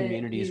and what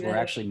communities were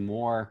actually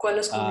more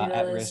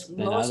at risk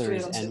than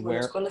others, and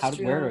where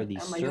are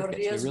these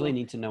circuits? We really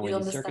need to know where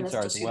these circuits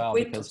are as well,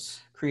 because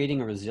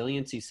creating a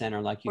resiliency center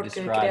like you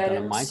described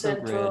on a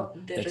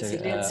microgrid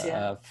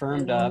that's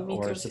firmed up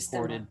or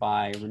supported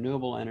by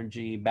renewable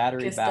energy,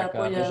 battery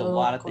backup. There's a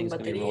lot of things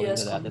going to be rolled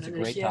into that. That's a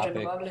great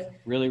topic.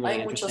 Really,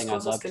 really interesting.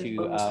 I'd love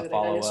to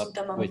follow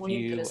up with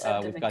you.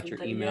 We've got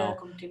your email,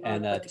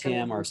 and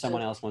Tim or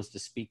someone else wants to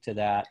speak to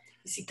that.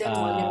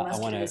 I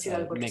want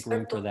to make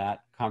room for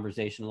that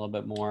conversation a little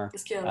bit more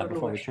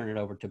before we turn it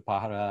over to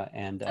Pájara,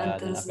 and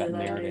then I've got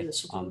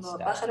Meredith on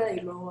staff.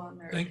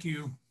 Thank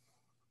you.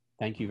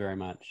 Thank you very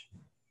much.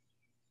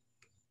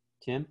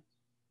 Tim?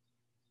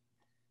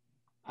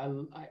 I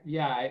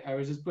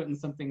was just putting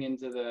something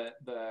into the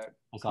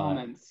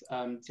comments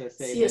to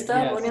say Sí,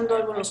 estaba poniendo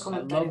algo en I los love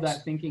comentarios.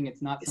 that thinking.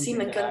 It's not Sí, something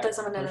me that encanta I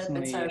esa manera de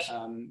personally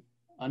pensar.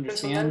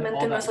 understand all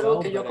Personalmente no that es algo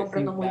well, que yo but I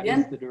comprendo think muy that bien,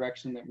 is the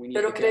direction that we need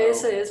pero to creo que go.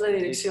 esa es la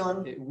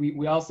dirección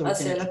We also can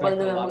hacia la cual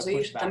expect a lot debemos of ir.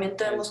 pushback También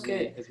tenemos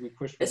que as we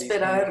push for these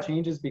kind of esperar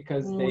changes,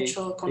 because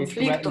mucho they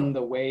threaten conflicto,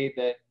 the way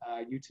that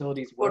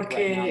utilities work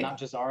right now, porque not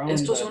just our own,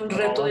 esto es un but all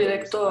reto others.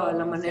 directo a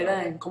la And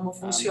manera so, en cómo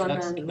funcionan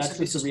los that's just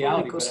the servicios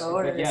reality. públicos But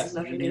ahora, esa es yes,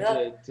 la we need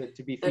realidad.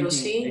 to be Pero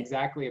thinking sí,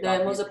 exactly about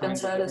debemos these de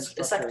kinds of pensar different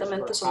structures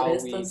exactamente for sobre how we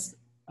estas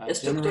generate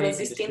estructuras and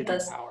distribute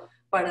distintas power.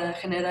 para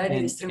generar y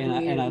distribuir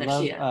and I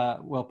energía.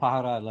 love, well,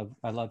 Pájara,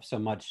 I love so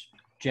much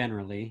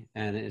generally,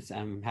 and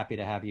I'm happy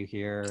to have you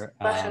here.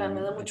 Pájara,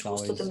 me da It's mucho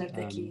gusto always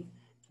tenerte aquí.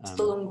 Es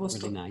todo un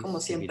gusto, really nice como to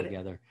be siempre.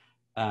 together.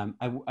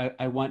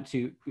 I want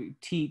to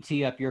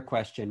tee up your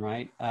question,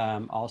 right?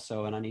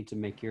 Also, and I need to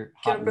make your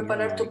Quiero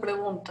preparar tu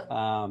pregunta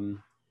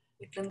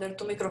y prender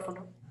tu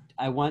micrófono.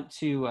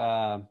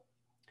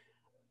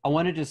 I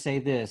wanted to say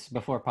this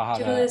before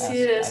Pájara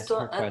asks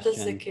her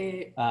question,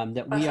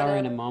 that we are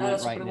in a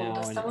moment right now,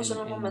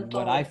 and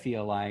what I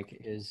feel like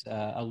is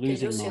a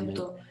losing moment,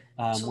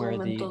 where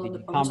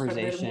the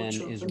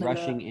conversation is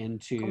rushing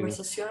into,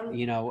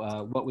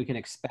 what we can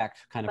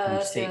expect kind of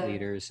from state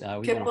leaders. We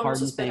want to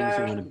harden things,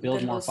 we want to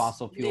build more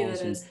fossil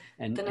fuels,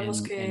 and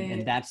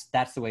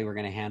that's the way we're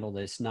going to handle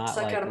this, not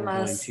like we're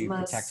going to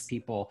protect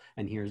people,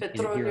 and here are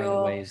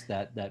the ways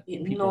that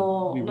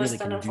people, we really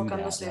can do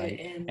that,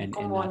 right? And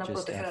not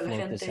just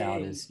float this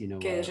out as,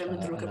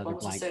 another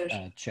blank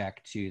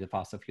check to the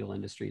fossil fuel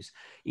industries.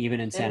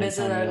 Even in San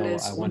Antonio,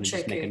 I want to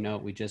just make a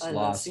note, we just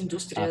lost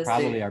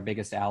probably our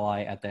biggest ally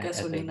at the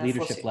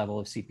leadership level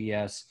of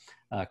CPS,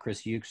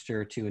 Chris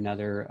Euster, to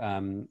another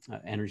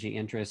energy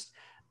interest.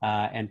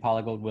 And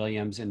Paula Gold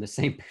Williams, in the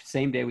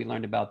same day we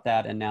learned about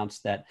that,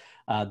 announced that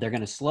they're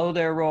going to slow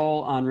their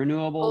roll on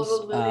renewables,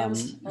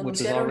 which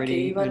is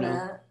already,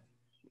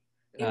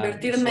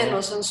 invertir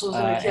menos en sus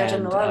energías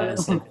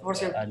renovables, por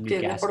cierto, que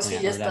de por sí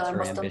ya está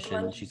bastante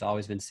mal. She's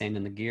always been sand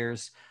in the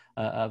gears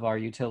of our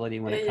utility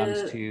when it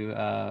comes to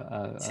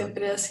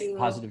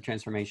positive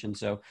transformation.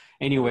 So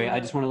anyway, I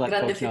just want to let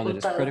folks know that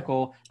it's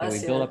critical that we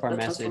build up our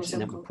message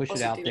and that we push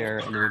it out there,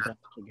 and then we build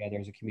it together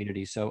as a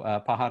community. So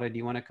Pájara, do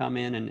you want to come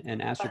in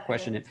and ask your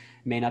question? It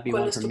may not be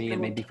one for me, it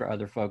may be for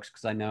other folks,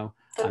 because I know,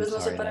 I'm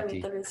sorry,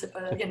 Letty.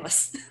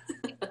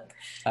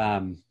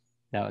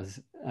 That was,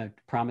 I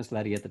promised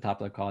Letty at the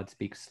top of the call I'd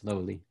speak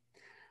slowly.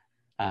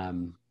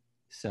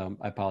 So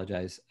I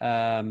apologize.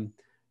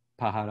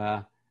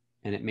 Pájara,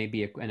 and it may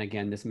be, and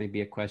again, this may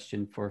be a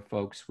question for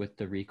folks with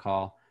the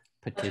recall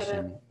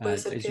petition. Are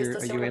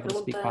you able to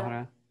speak,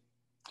 Pájara?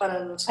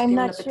 I'm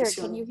not sure.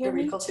 Can you hear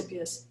me?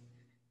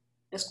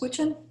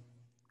 ¿Escuchan?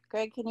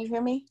 Greg, can you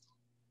hear me?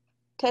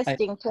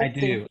 Testing. I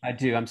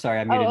do. I'm sorry.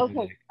 I muted.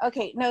 Okay.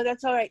 Okay. No,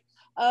 that's all right.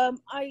 I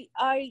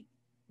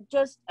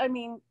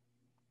mean,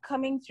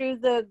 coming through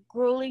the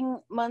grueling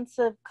months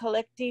of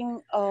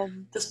collecting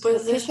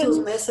petitions,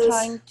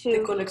 trying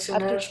to,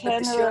 after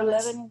 10 or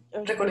 11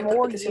 or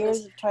more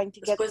years of trying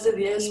to get the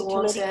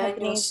utility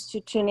companies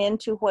to tune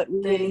into what we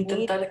really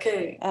need,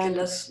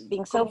 and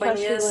being so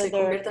frustrated with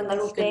their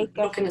mistake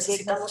after big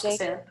mistake.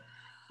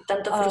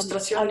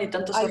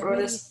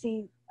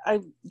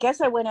 I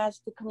guess I want to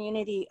ask the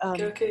community,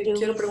 do we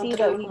see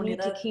that we need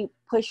to keep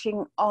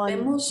pushing on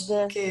this?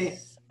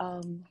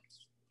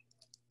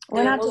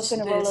 We're not just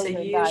going to roll over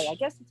and die. I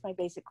guess it's my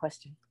basic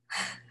question.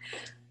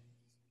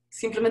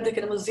 Simplemente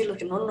queremos decirles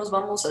que no nos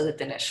vamos a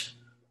detener.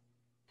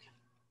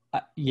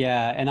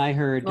 Yeah, and I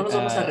heard no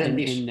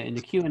in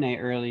the Q&A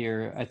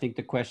earlier, I think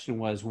the question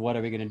was, what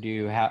are we going to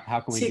do? How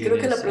can we do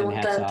this? And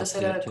hats off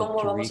to recall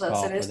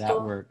for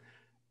that work.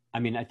 I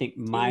mean, I think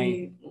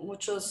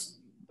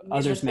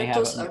others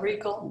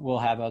will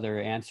have other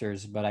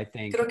ansers, but I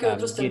think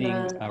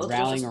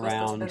rallying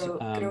around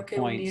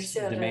points,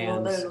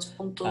 demands,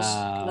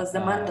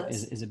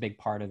 is a big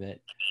part of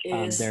it.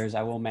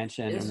 I will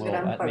mention, and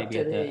we'll maybe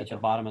at the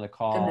bottom of the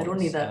call,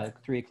 it's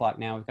 3 o'clock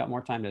now. We've got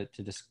more time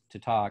to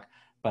talk,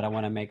 but I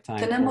want to make time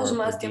for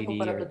Didi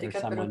or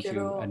someone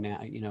to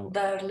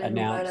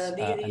announce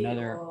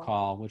another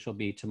call, which will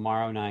be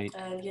tomorrow night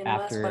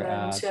after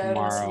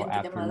tomorrow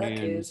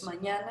afternoon's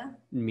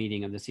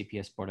meeting of the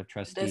CPS Board of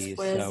Trustees.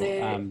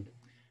 So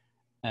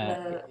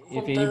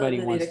if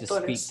anybody wants to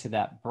speak to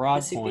that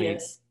broad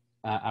point,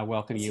 I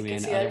welcome you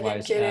in.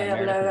 Otherwise,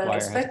 Meredith McGuire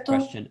has a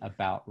question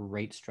about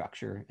rate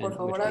structure, which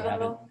we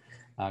haven't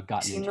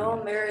gotten Si into no,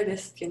 yet.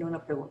 Meredith tiene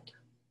una pregunta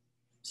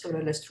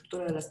sobre la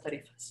estructura de las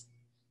tarifas.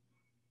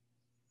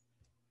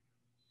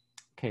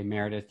 Okay,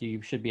 Meredith,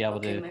 you should be able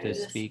to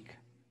speak.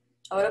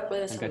 Ahora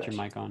puedes I've got your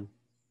hablar. mic on.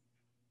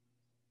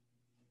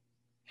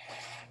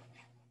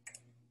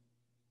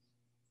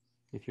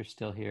 If you're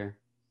still here.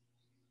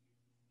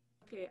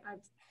 Okay,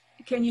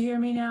 can you hear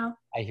me now?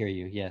 I hear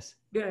you, yes.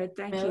 Good,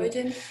 thank ¿Me you.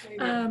 oyen?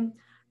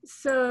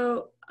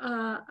 So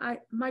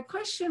my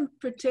question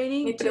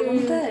pertaining to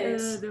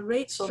the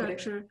rate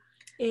structure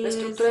is,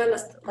 we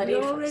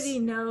already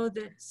know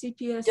that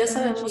CPS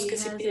Energy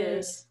has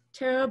a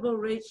terrible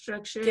rate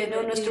structure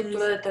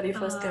that is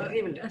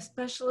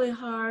especially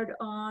hard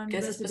on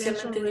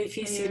residential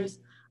ratepayers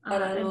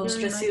para and los very much to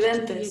the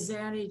residentes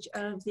advantage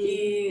of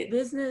the y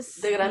business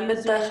de gran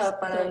ventaja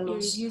para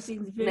los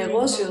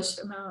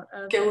negocios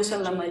que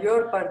usan la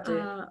mayor parte de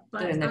la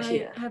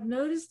energía.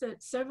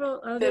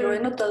 Pero he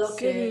notado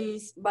que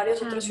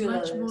varias otras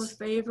ciudades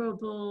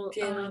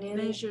tienen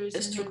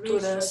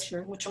estructuras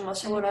mucho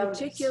más favorables.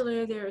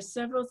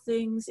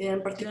 Y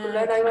en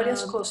particular hay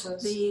varias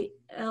cosas que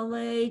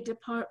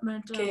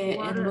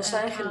en Los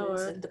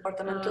Ángeles, el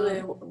Departamento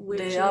de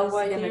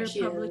Agua y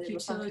Energía de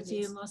Los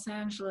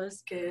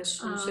Ángeles, que es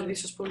sus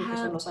servicios públicos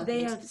en Los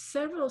Ángeles,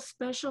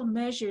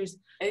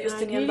 ellos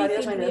tenían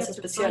varias medidas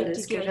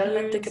especiales que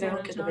realmente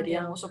creo que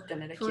deberíamos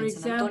obtener aquí en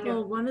San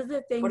Antonio.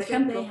 Por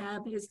ejemplo,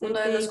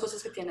 una de las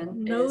cosas que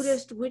tienen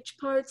es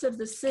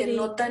que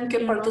notan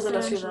qué partes de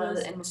la ciudad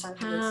en Los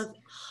Ángeles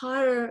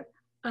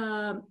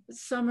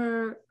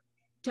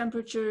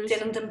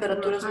tienen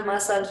temperaturas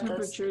más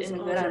altas en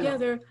el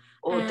verano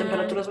o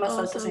temperaturas más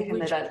altas en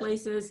general. Y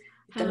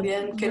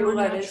también qué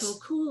lugares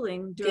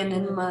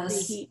tienen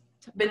más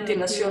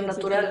ventilación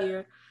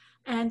natural.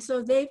 Así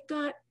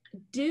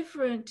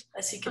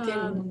que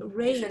tienen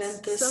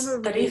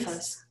diferentes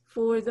tarifas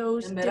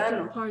en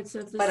verano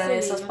para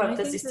esas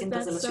partes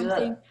distintas de la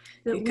ciudad.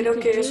 Y creo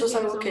que eso es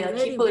algo que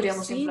aquí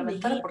podríamos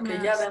implementar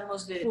porque ya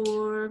vemos de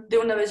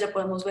una vez ya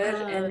podemos ver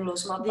en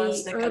los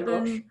mapas de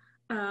calor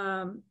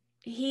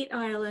heat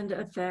island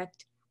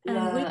effect,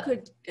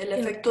 el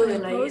efecto de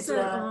la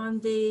isla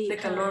de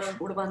calor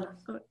urbana.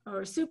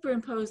 Or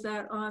superimpose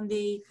that on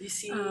the y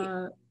si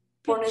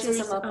pones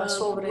ese mapa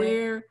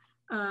sobre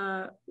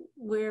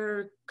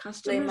where la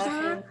customers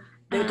imagen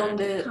de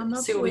donde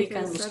se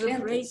ubican los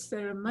clientes,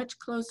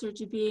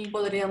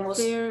 podríamos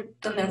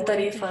tener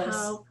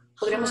tarifas,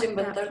 podríamos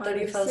inventar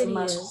tarifas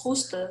más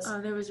justas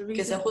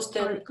que se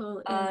ajusten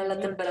a la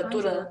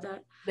temperatura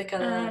de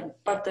cada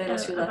parte de la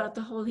ciudad. About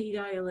the whole heat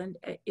island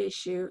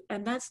issue,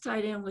 and that's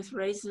tied in with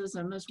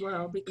racism as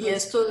well. Y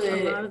esto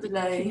de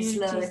la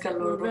isla de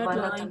calor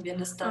urbana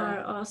también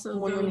está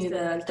muy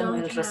unida al tema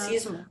del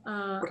racismo,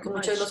 porque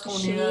muchas de las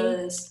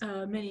comunidades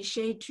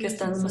que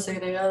están más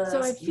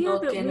segregadas no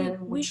tienen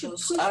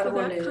muchos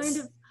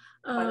árboles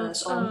para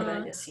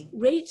sombra y así.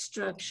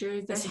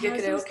 Así que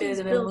creo que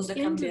debemos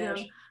de cambiar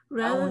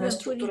a una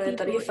estructura de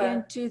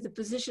tarifa que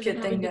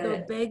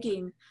tenga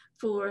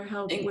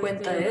en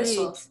cuenta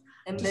eso,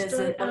 en vez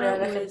de poner a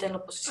la gente en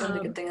la posición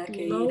de que tenga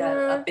que ir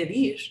a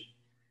pedir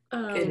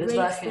que les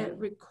bajen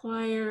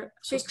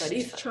sus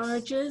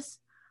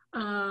tarifas.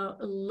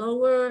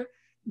 Lower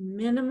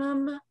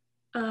minimum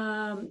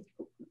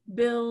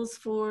bills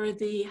for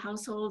the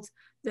households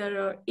that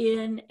are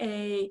in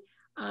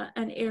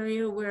an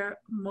area where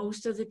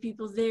most of the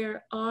people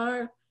there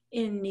are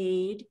in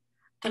need.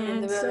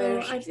 And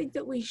so I think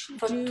that we should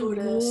do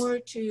more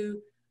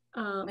to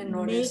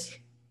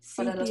make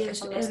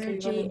CPS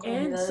Energy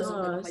and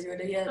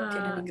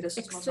SAWS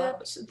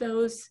accept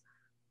those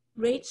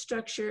rate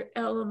structure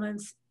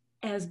elements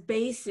as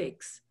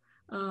basics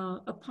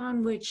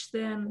upon which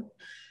then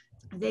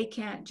they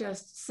can't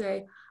just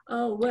say,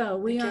 oh, well,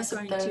 we aren't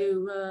going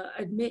to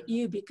admit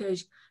you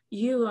because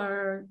you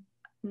are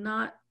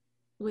not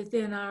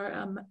within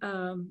our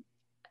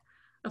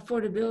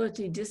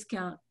affordability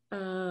discount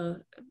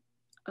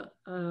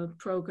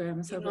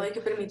program. So, no hay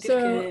que permitir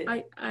que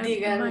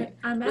digan,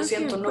 lo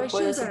siento, no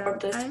puedes ser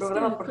parte de este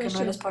programa porque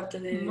no eres parte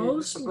de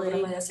nuestro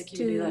programa de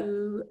asequibilidad.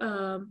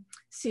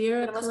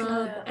 Sierra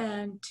Club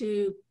and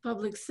to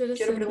public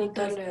citizen,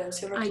 because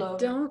I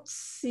don't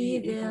see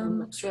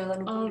them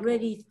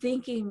already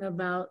thinking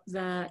about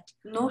that,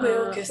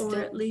 or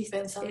at least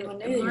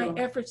my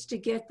efforts to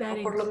get that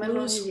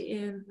included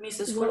in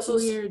what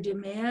we are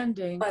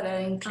demanding. Para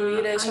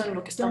incluir eso en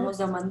lo que estamos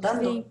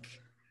demandando.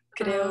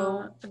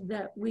 Creo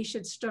that we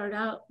should start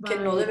out by que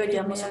no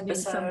deberíamos demanding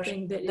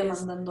something that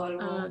is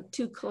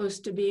too close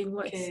to being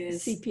what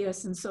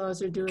CPS and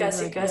SAWS are doing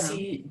right now.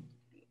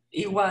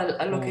 Igual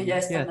a lo que ya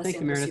están thank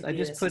you, Meredith. CPS I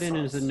just put in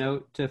as a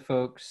note to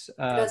folks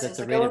Gracias. that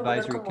the Rate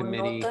Advisory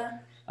Committee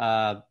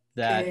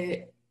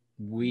that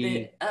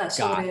we got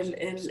started.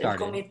 I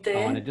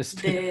want to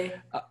just,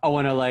 I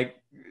want to like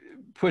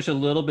push a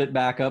little bit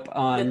back up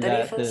on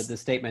the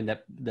statement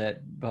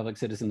that Public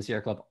Citizen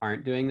Sierra Club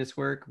aren't doing this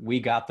work. We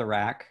got the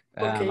rack.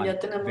 I'm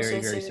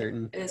very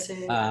certain.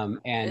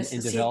 And in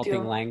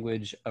developing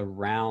language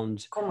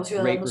around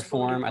rate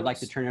reform, I'd like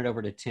to turn it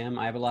over to Tim.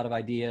 I have a lot of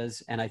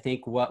ideas, and I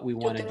think what we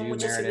want to do,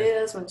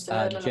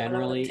 Meredith,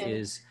 generally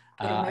is,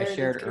 I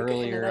shared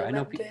earlier, I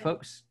know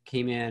folks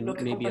came in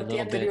maybe a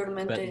little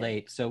bit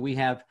late. So we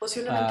have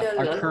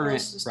our current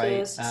list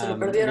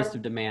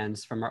of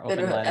demands from our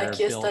open letter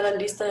built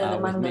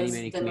with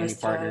many community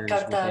partners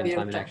within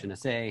Climate Action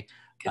SA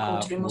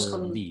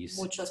were these.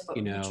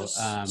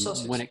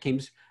 When it came,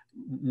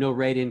 no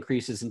rate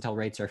increases until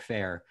rates are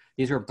fair.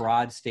 These were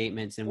broad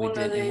statements, and what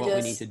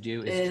we need to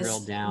do is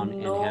drill down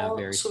and have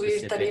very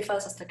specific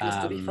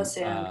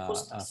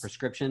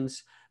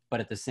prescriptions. But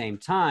at the same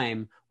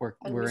time,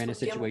 we're in a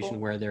situation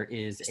where there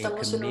is a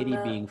committee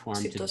being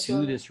formed to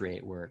do this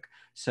rate work.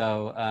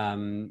 So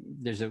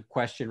there's a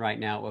question right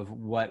now of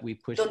what we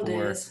push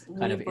for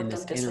kind of in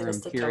this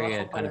interim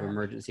period, kind of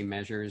emergency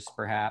measures,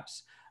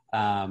 perhaps.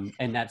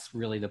 And that's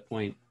really the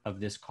point of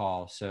this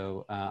call.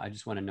 So I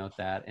just want to note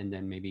that, and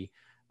then maybe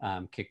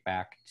kick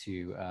back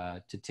to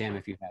Tim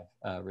if you have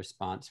a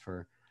response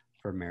for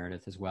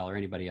Meredith as well, or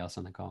anybody else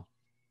on the call.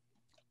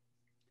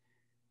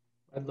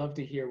 I'd love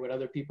to hear what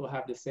other people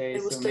have to say.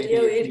 So maybe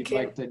if you'd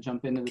like to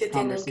jump into this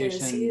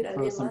conversation,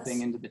 throw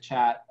something into the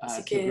chat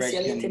so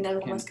Greg can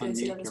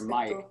unmute your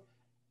mic.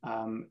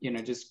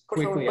 Just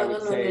quickly, I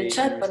would say in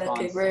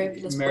response,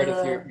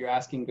 Meredith, you're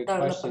asking good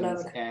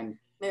questions, and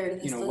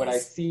what I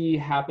see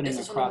happening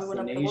across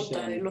the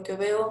nation,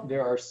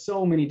 there are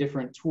so many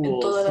different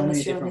tools, so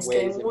many different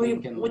ways that we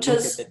can look at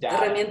the data.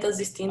 I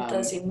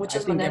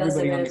think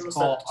everybody on this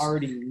call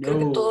already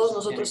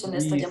knows and agrees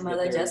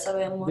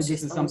that this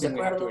is something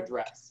we have to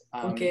address.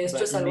 But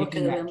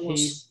making that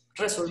case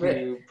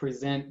to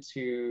present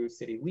to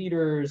city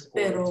leaders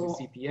or to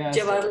CPS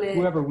or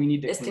whoever we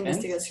need to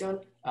convince, there's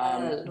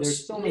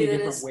so many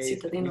different ways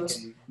that we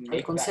can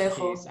make that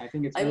case. I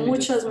think it's really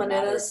just a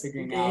matter of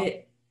figuring out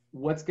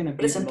what's going to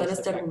be the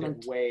most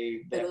effective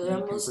way that we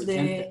can present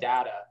the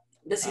data.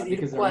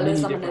 Decidir cuál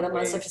es la manera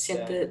más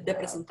eficiente de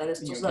presentar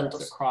estos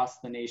datos,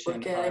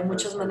 porque hay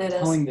muchas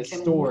maneras que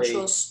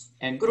muchos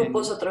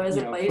grupos a través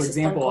del país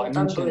están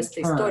contando esta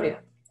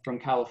historia. From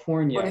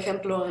California, por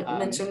ejemplo,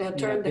 mencioné a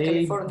Turn de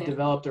California.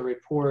 Developed a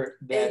report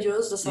that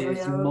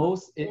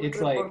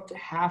it's like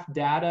half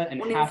data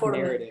and half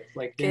narrative.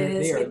 Like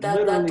they are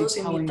literally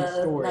telling the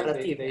story.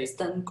 They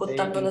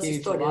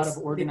engaged a lot of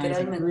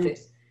organizing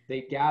groups.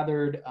 They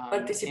gathered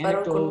anecdotes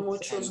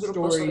and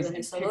stories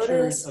and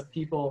pictures of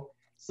people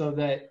so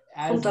that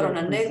as juntaron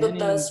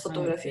anécdotas,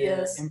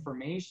 fotografías,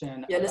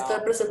 y al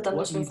estar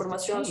presentando su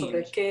información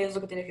sobre qué es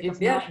lo que tiene que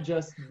cambiar,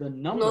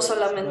 no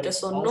solamente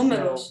son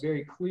números,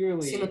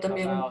 sino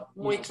también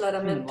muy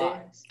claramente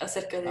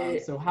acerca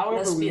de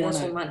las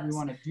vidas humanas.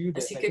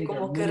 Así que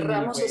como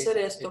querramos hacer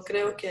esto,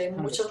 creo que hay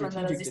muchas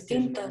maneras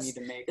distintas.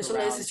 Es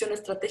una decisión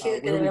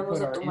estratégica que debemos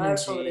de tomar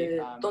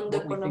sobre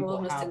dónde ponemos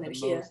nuestra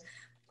energía.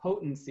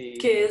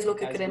 ¿Qué es lo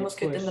que creemos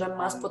que tendrá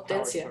más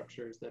potencia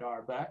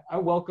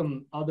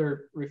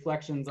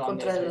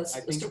contra las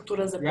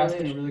estructuras de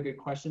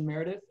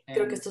poder?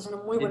 Creo que esta es una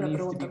muy buena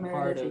pregunta,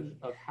 Meredith.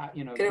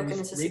 Creo que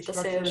necesita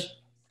ser,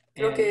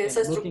 creo que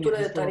esa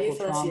estructura de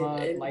tarifas y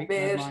el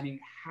ver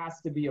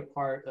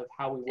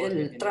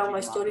el trauma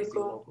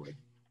histórico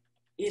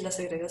y la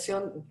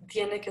segregación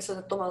tiene que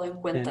ser tomado en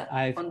cuenta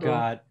cuando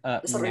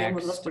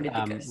desarrollamos las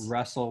políticas.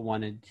 Russell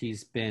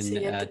he's been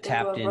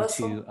tapped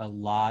into a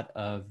lot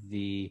of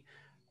the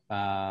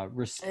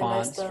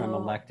response from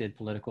elected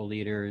political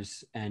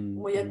leaders and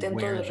where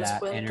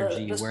that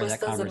energy, where that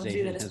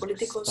conversation has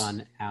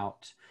spun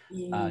out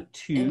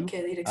to,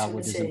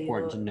 which is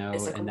important to know,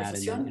 and that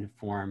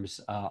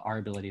informs our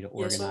ability to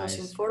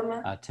organize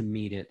to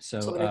meet it.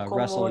 So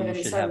Russell, you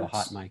should have a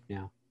hot mic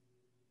now.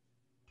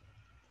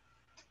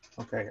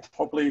 Okay,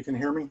 hopefully you can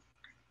hear me.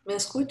 ¿Me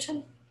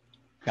escuchan?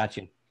 Got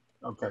you.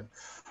 Okay.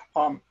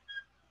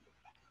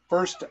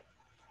 First,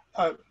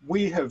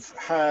 we have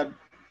had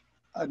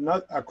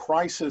a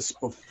crisis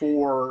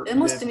before.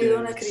 Hemos tenido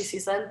una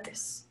crisis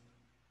antes.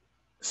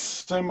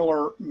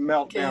 Similar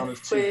meltdown as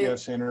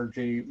CPS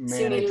Energy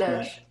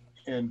management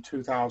in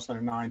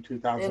 2009,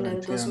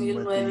 2010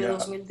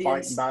 with the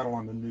fight and battle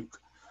on the nuke.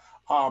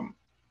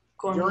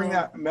 During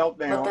that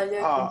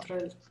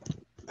meltdown,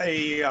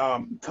 a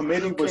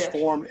committee was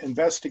formed,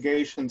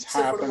 investigations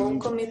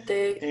happened,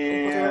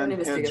 and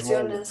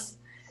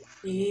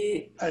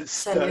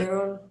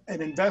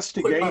an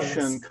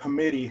investigation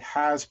committee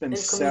has been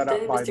set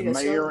up by the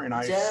mayor, and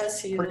I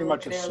pretty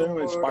much assume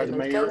it's by the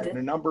mayor, and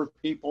a number of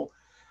people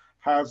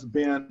have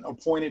been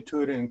appointed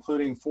to it,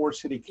 including 4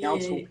 city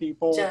council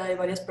people,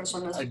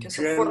 a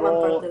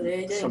general,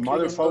 some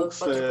other folks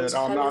that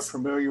I'm not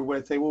familiar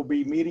with. They will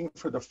be meeting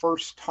for the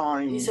first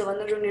time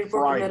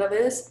Friday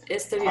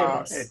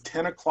at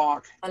 10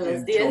 o'clock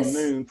until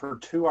noon for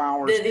 2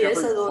 hours every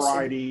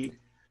Friday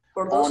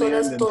por 2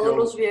 horas todos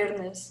los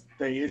viernes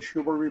they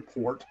issue a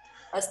report.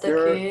 Hasta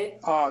que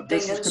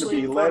this is going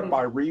to be led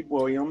by Reed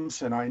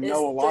Williams, and I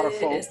know a lot of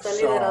folks está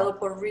liderado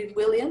por Reed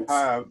Williams,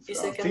 have y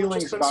sé que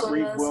feelings about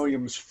Reed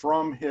Williams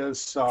from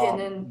his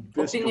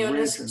Vista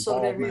Ridge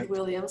involvement.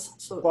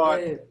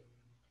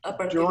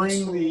 But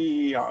during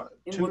the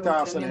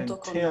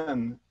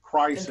 2010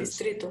 crisis,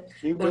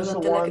 he was the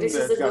one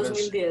that got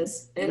us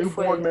new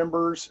board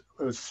members,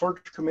 a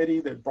search committee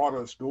that brought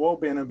us dual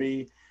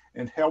Benabi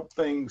and helped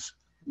things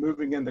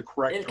moving in the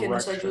correct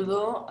direction.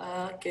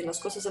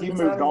 He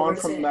moved on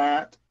from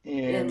that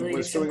and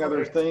was doing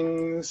other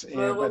things,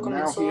 but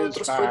now he is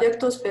back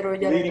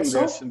leading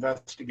this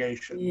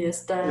investigation.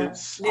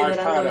 I've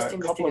had a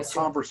couple of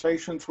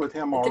conversations with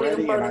him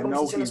already, and I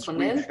know he's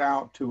reached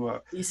out to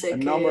a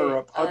number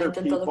of other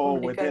people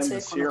within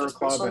the Sierra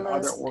Club and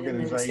other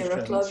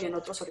organizations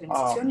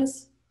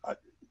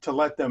to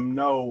let them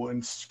know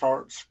and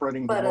start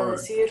spreading the word.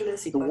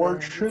 The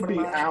word should be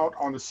out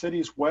on the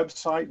city's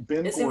website.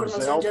 Ben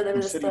Gorzel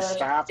from city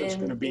staff is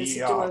going to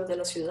be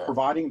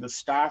providing the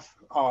staff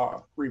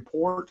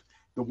report,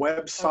 the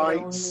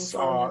websites,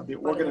 the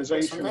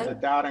organizations, the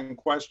data in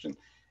question,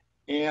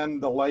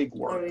 and the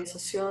legwork.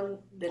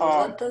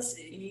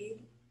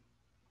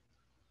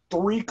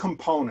 3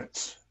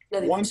 components.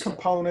 One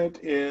component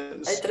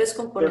is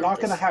they're not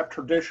going to have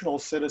traditional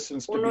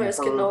citizens to be heard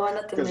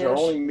because they're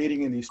only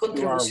meeting in these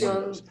 2-hour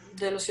windows.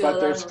 But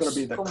there's going to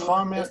be the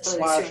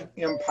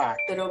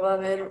comment/impact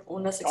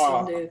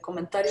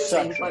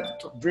section.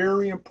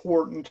 Very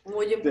important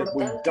that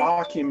we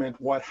document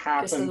what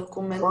happened,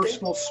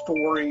 personal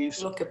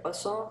stories of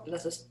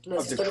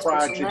the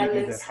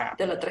tragedy that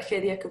happened.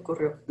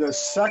 The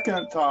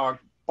second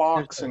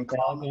box and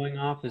call going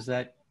off, is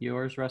that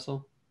yours,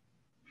 Russell?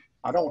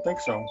 I don't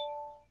think so.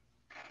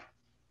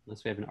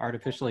 Unless we have an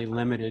artificially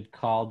limited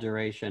call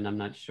duration, I'm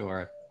not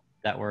sure.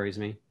 That worries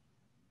me.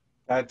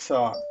 That's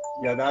yeah,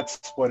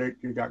 that's what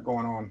you got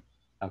going on.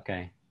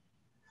 Okay.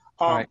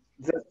 All right.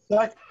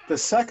 The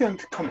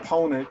second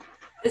component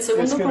is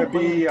going to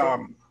be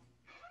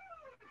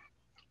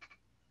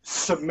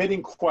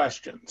submitting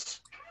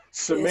questions.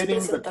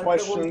 Submitting the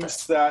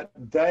questions that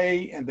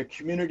they and the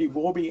community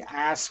will be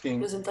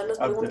asking of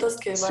the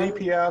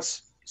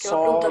CPS,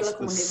 SAWS,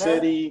 the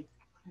city,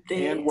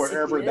 and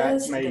wherever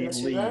that may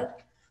lead.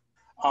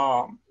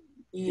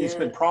 He's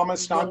been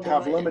promised not to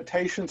have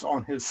limitations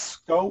on his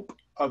scope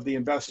of the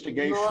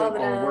investigation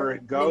or where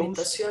it goes,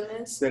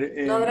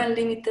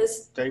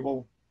 that they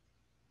will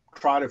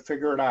try to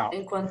figure it out.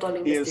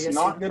 He is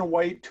not going to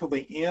wait till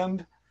the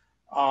end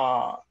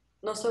to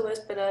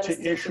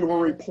issue a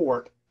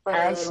report.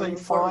 As they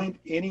find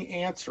any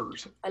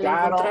answers,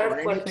 data or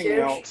anything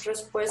else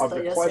of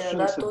the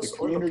questions that the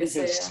community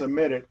has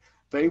submitted,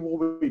 they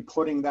will be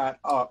putting that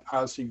up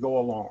as they go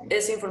along. In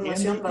the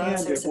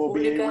end, it will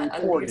be a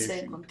report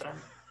issue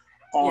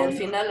on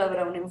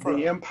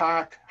the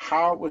impact,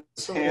 how it was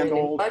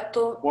handled,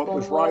 what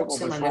was right,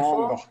 what was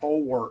wrong, the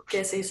whole works.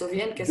 This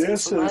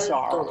is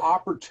our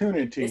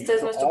opportunity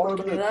for all of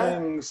the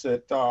things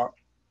that,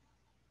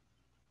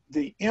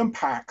 the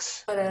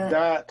impacts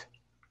that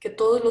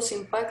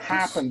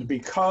happened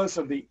because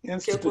of the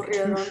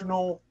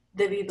institutional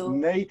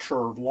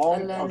nature of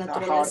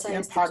how it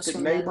impacted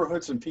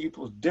neighborhoods and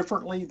people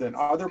differently than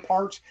other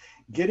parts.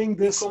 Getting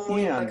this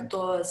in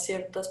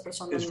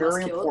is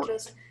very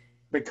important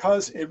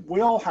because it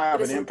will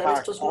have an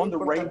impact on the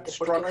rate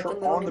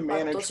structure, on the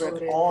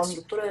management, on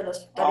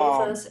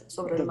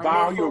the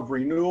value of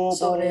renewables,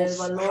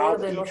 how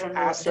each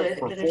asset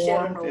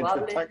performed, into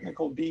the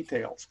technical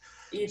details.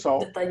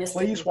 So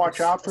please watch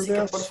out for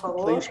this.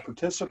 Please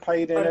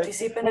participate in it.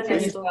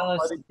 Please tell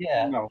us,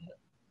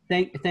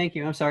 Thank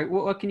you. I'm sorry.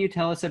 What can you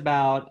tell us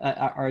about,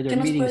 are there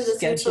meetings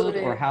scheduled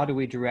or how do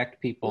we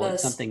direct people?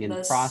 It's something in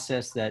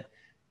process that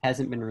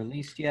hasn't been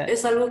released yet?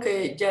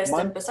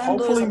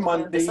 Hopefully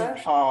Monday,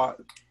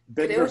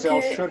 Ben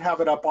Gorzel should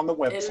have it up on the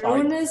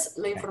website.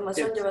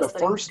 The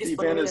first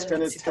event is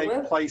going to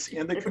take place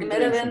in the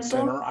convention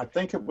center. I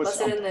think it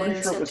was, I'm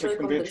pretty sure it was the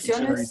convention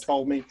center. He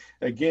told me,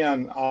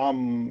 again,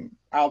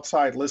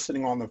 outside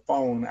listening on the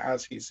phone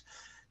as he's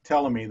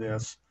telling me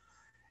this.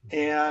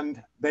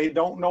 And they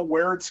don't know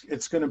where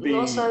it's going to be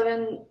all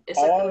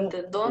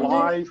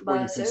live,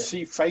 where you can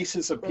see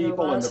faces of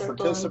people and the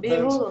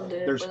participants.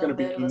 There's going to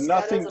be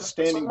nothing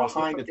standing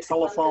behind a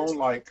telephone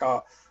like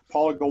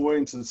Paula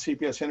Williams and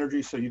CPS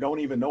Energy, so you don't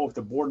even know if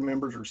the board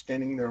members are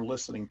standing there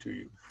listening to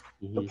you.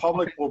 The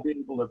public will be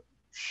able to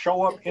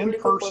show up in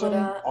person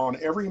on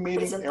every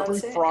meeting every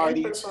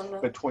Friday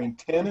between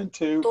 10 and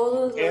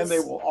 2, and they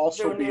will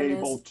also be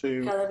able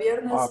to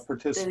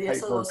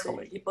participate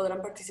virtually.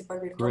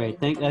 Great.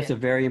 That's a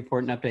very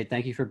important update.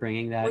 Thank you for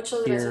bringing that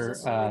here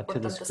to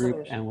this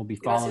group, and we'll be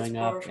following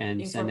up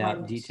and send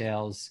out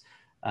details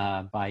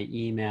by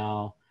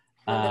email.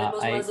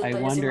 I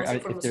wonder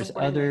if there's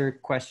other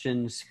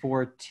questions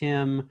for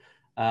Tim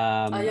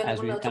as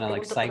we kind of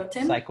like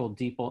cycle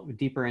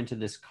deeper into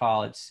this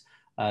call. It's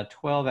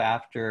 12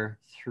 after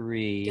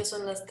 3,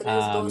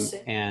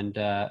 and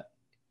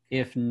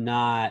if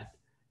not,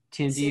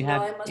 Tim, do you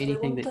have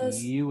anything that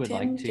you would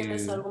like to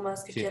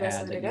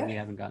add that we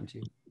haven't gotten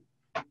to?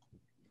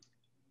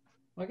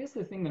 Well, I guess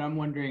the thing that I'm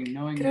wondering,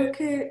 knowing that,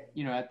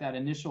 you know, at that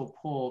initial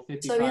poll,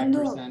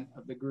 55%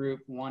 of the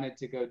group wanted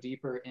to go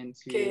deeper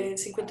into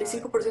energy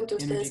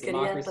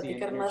democracy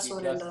and energy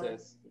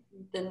justice.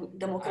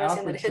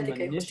 Democracia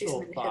energética y justicia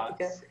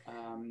energética.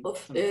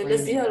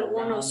 Les di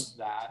algunos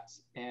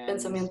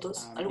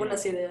pensamientos,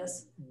 algunas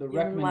ideas y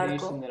un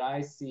marco,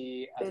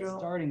 pero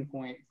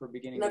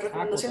la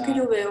recomendación que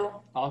yo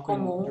veo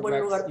como un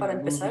buen lugar para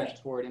empezar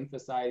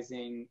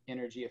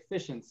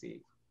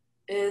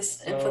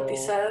es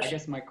enfatizar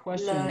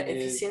la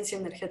eficiencia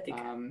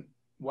energética.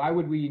 Why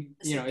would we,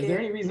 you know, is there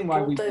any reason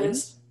why we wouldn't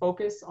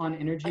focus on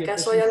energy efficiency?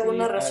 ¿Acaso hay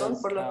alguna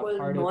razón por la cual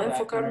no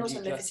enfocarnos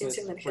en la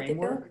eficiencia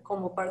energética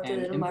como parte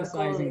del marco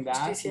de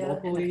justicia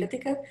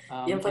energética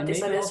y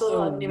enfatizar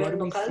eso a nivel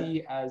local?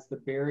 Y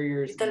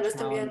tal vez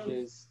también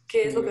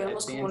qué es lo que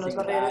vemos como las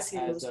barreras y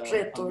los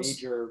retos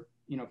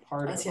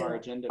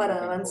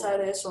para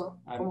avanzar eso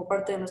como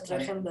parte de nuestra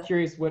agenda.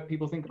 Curious what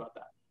people think about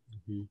that.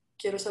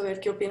 Quiero saber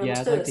qué opinan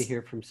ustedes. I'd like to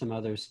hear from some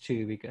others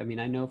too, because I mean,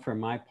 I know for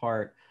my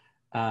part,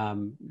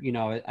 you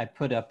know, I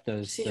put up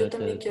those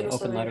the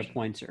open letter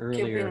points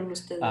earlier.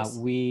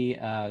 We,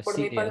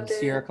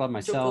 Sierra Club,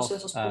 myself,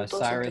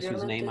 Cyrus,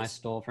 whose name I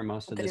stole for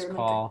most of this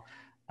call,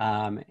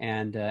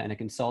 and a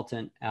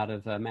consultant out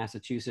of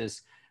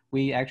Massachusetts.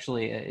 We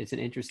actually, it's an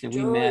interesting,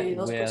 we met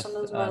with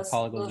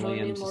Paula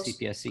Williams, the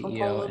CPS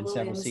CEO, and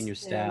several senior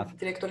staff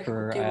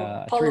for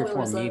 3 or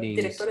 4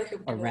 meetings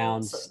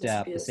around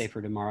STEP, the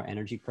Safer Tomorrow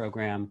Energy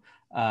Program,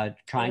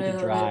 trying to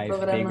drive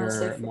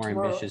bigger, more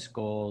ambitious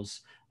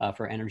goals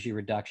for energy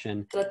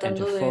reduction and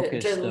to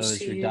focus those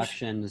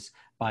reductions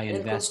by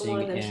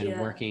investing in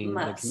working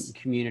the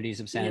communities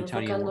of San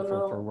Antonio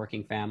for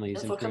working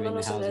families, improving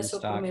the housing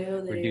stock,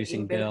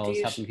 reducing bills,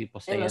 helping people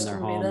stay in their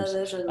homes,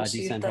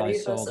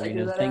 decentralized solar, you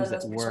know, the things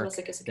that work,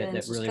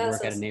 that really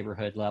work at a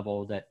neighborhood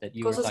level that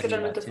you were talking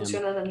about,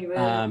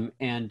 Tim.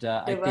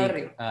 I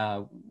think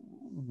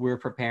we're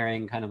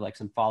preparing kind of like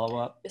some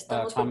follow-up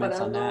comments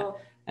on that.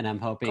 And I'm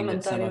hoping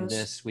that some of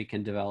this we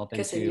can develop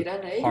into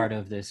part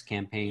of this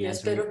campaign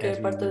as we review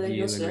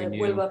and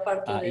renew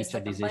each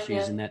of these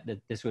issues, and that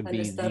this would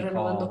be the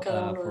call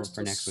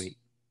for next week.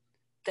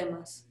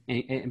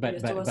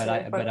 But I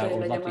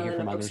would love to hear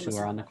from others who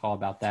are on the call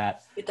about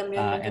that.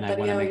 And I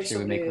want to make sure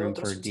we make room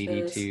for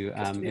Didi to,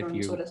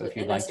 if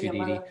you'd like to,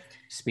 Didi,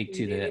 speak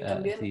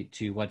to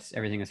to what's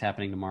everything that's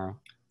happening tomorrow.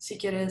 Si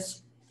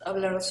quieres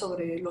hablar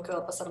sobre lo que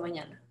va a pasar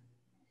mañana.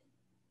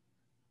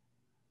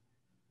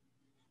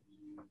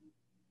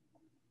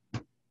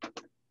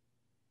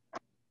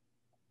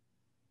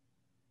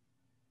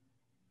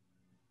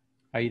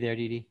 Are you there,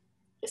 Didi?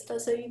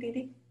 ¿Estás ahí,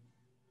 Didi?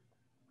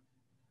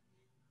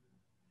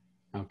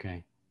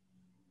 Okay.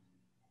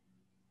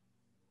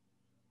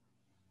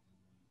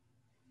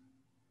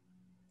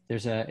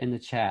 There's in the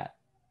chat,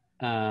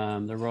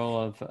 the role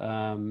of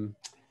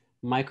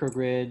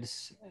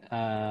microgrids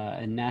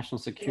and national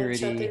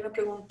security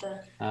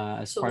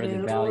as part of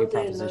the value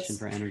proposition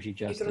for energy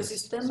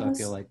justice. So I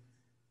feel like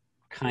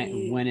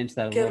went into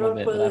that a little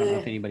bit, but I don't know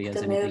if anybody has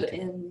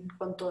anything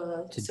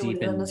to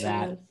deepen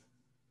that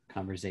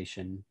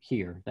conversation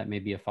here. That may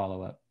be a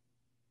follow-up.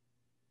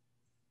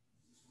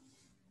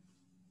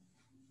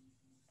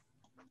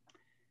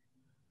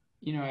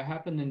 You know, I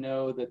happen to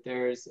know that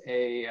there's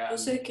a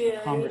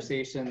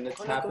conversation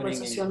that's happening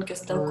in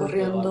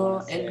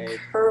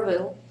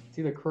Kerrville. It's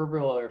either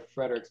Kerrville or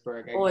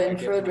Fredericksburg. I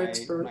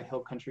get my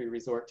Hill Country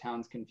resort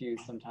towns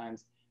confused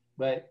sometimes.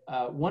 But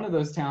one of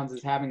those towns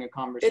is having a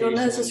conversation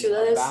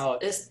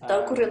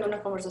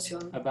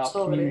about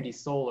community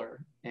solar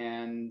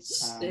and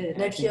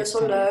energía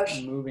solar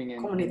moving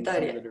in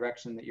the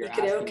direction that you're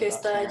asking creo que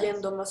está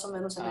yendo más o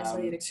menos en esa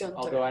dirección.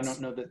 Although I don't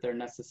know that they're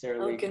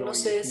necessarily aunque no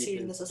sé si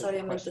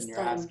necesariamente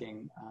están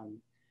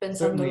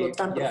pensándolo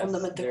tan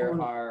profundamente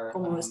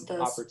como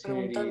estás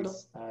preguntando.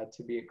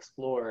 To be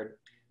explored.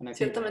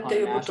 Ciertamente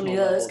hay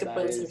oportunidades que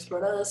pueden ser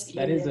exploradas y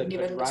a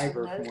nivel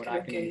nacional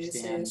creo que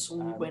ese es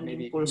un buen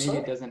impulso.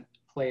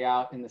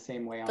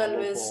 Tal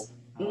vez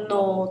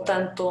no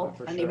tanto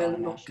a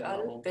nivel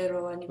local,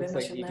 pero a nivel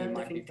nacional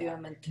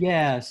definitivamente.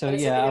 Yeah, so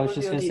yeah, I was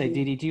just going to say,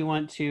 Didi, do you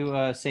want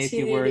to say a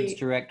few words,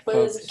 direct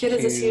folks to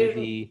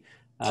the,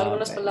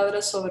 algunas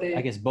palabras sobre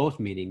I guess both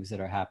meetings that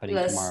are happening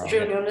tomorrow,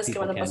 reuniones que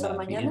van a pasar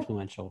be mañana,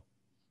 influential.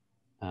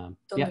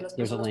 Yeah,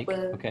 there's a link.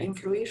 Okay.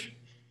 Influir.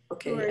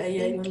 Okay, sure,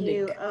 thank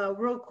you.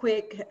 Real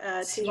quick,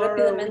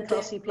 tomorrow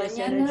Recall CPS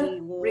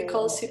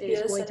Energy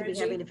is going to be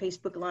having a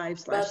Facebook Live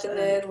 /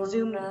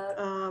 Zoom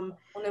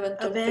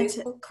event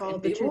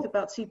called The Truth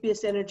About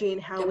CPS Energy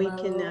and How We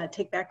Can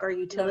Take Back Our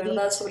Utility.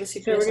 So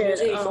we're going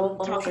to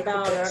talk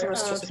about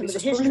some of the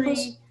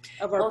history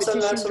of our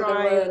petition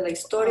drive,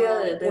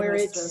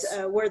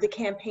 where the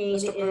campaign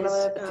is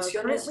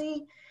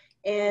currently,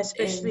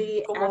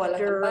 especially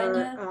after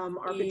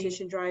our y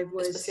petition drive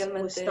was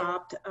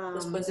stopped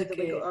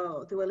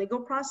through a legal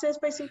process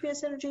by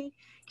CPS Energy.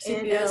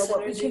 CPS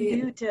what we can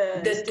do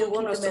to still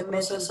keep the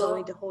momentum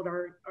going to hold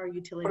our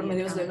utility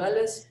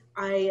accountable.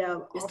 I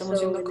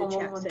also in the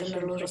chat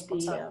session put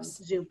the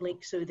Zoom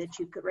link so that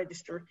you could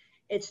register.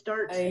 It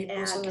starts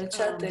at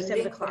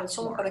 7 o'clock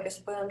tomorrow. Para que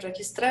se puedan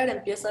registrar,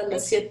 empieza a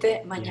las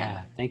 7 mañana.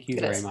 Yeah, thank you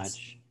very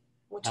much.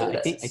 I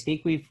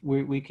think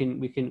we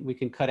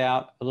can cut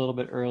out a little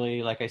bit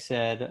early. Like I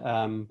said,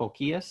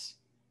 Boquillas.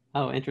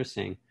 Oh,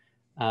 interesting.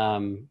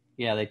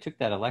 Yeah, they took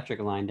that electric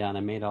line down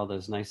and made all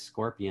those nice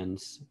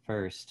scorpions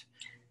first.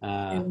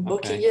 En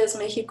Boquillas,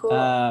 Mexico,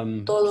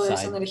 todo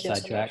es energía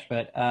solar.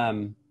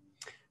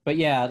 But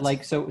yeah,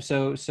 like so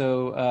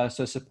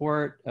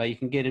support. You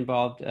can get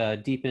involved,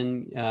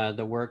 deepen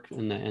the work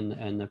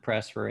and the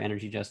press for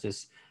energy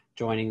justice.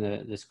 Joining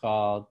this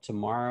call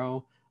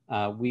tomorrow.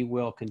 We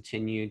will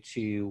continue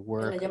to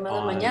work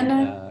on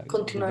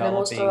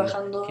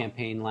developing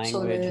campaign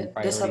language and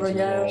priorities and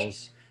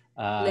goals.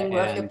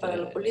 Lenguaje para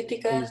la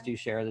política. Please do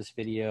share this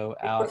video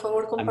out.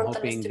 I'm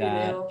hoping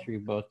that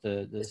through both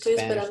the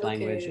Spanish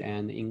language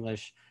and the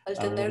English,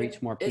 we'll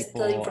reach more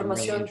people. I'm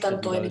really interested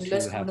in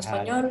those who have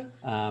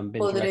had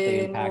been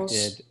directly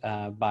impacted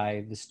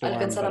by the storm,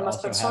 but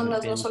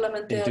also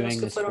haven't been doing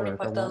this work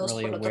or weren't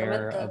really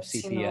aware of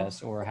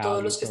CPS or how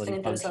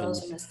utility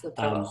functions.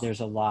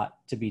 There's a lot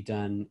to be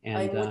done,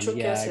 and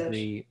yeah, I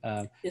agree.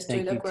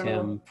 Thank you,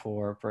 Tim,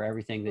 for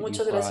everything that you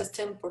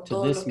brought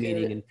to this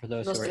meeting, and for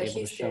those who are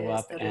able to show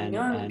up, and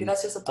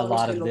a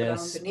lot of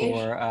this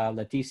for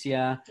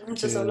Leticia, who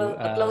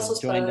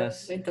joined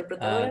us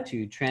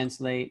to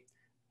translate.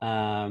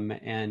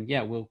 And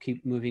yeah, we'll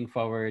keep moving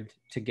forward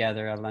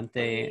together,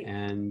 adelante,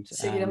 and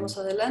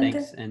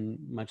thanks and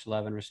much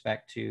love and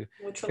respect to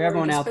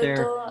everyone out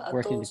there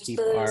working to keep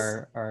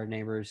our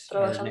neighbors,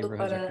 our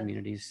neighborhoods, our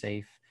communities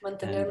safe.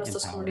 Mantener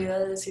nuestras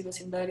comunidades y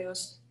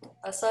vecindarios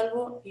a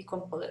salvo y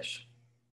con poder.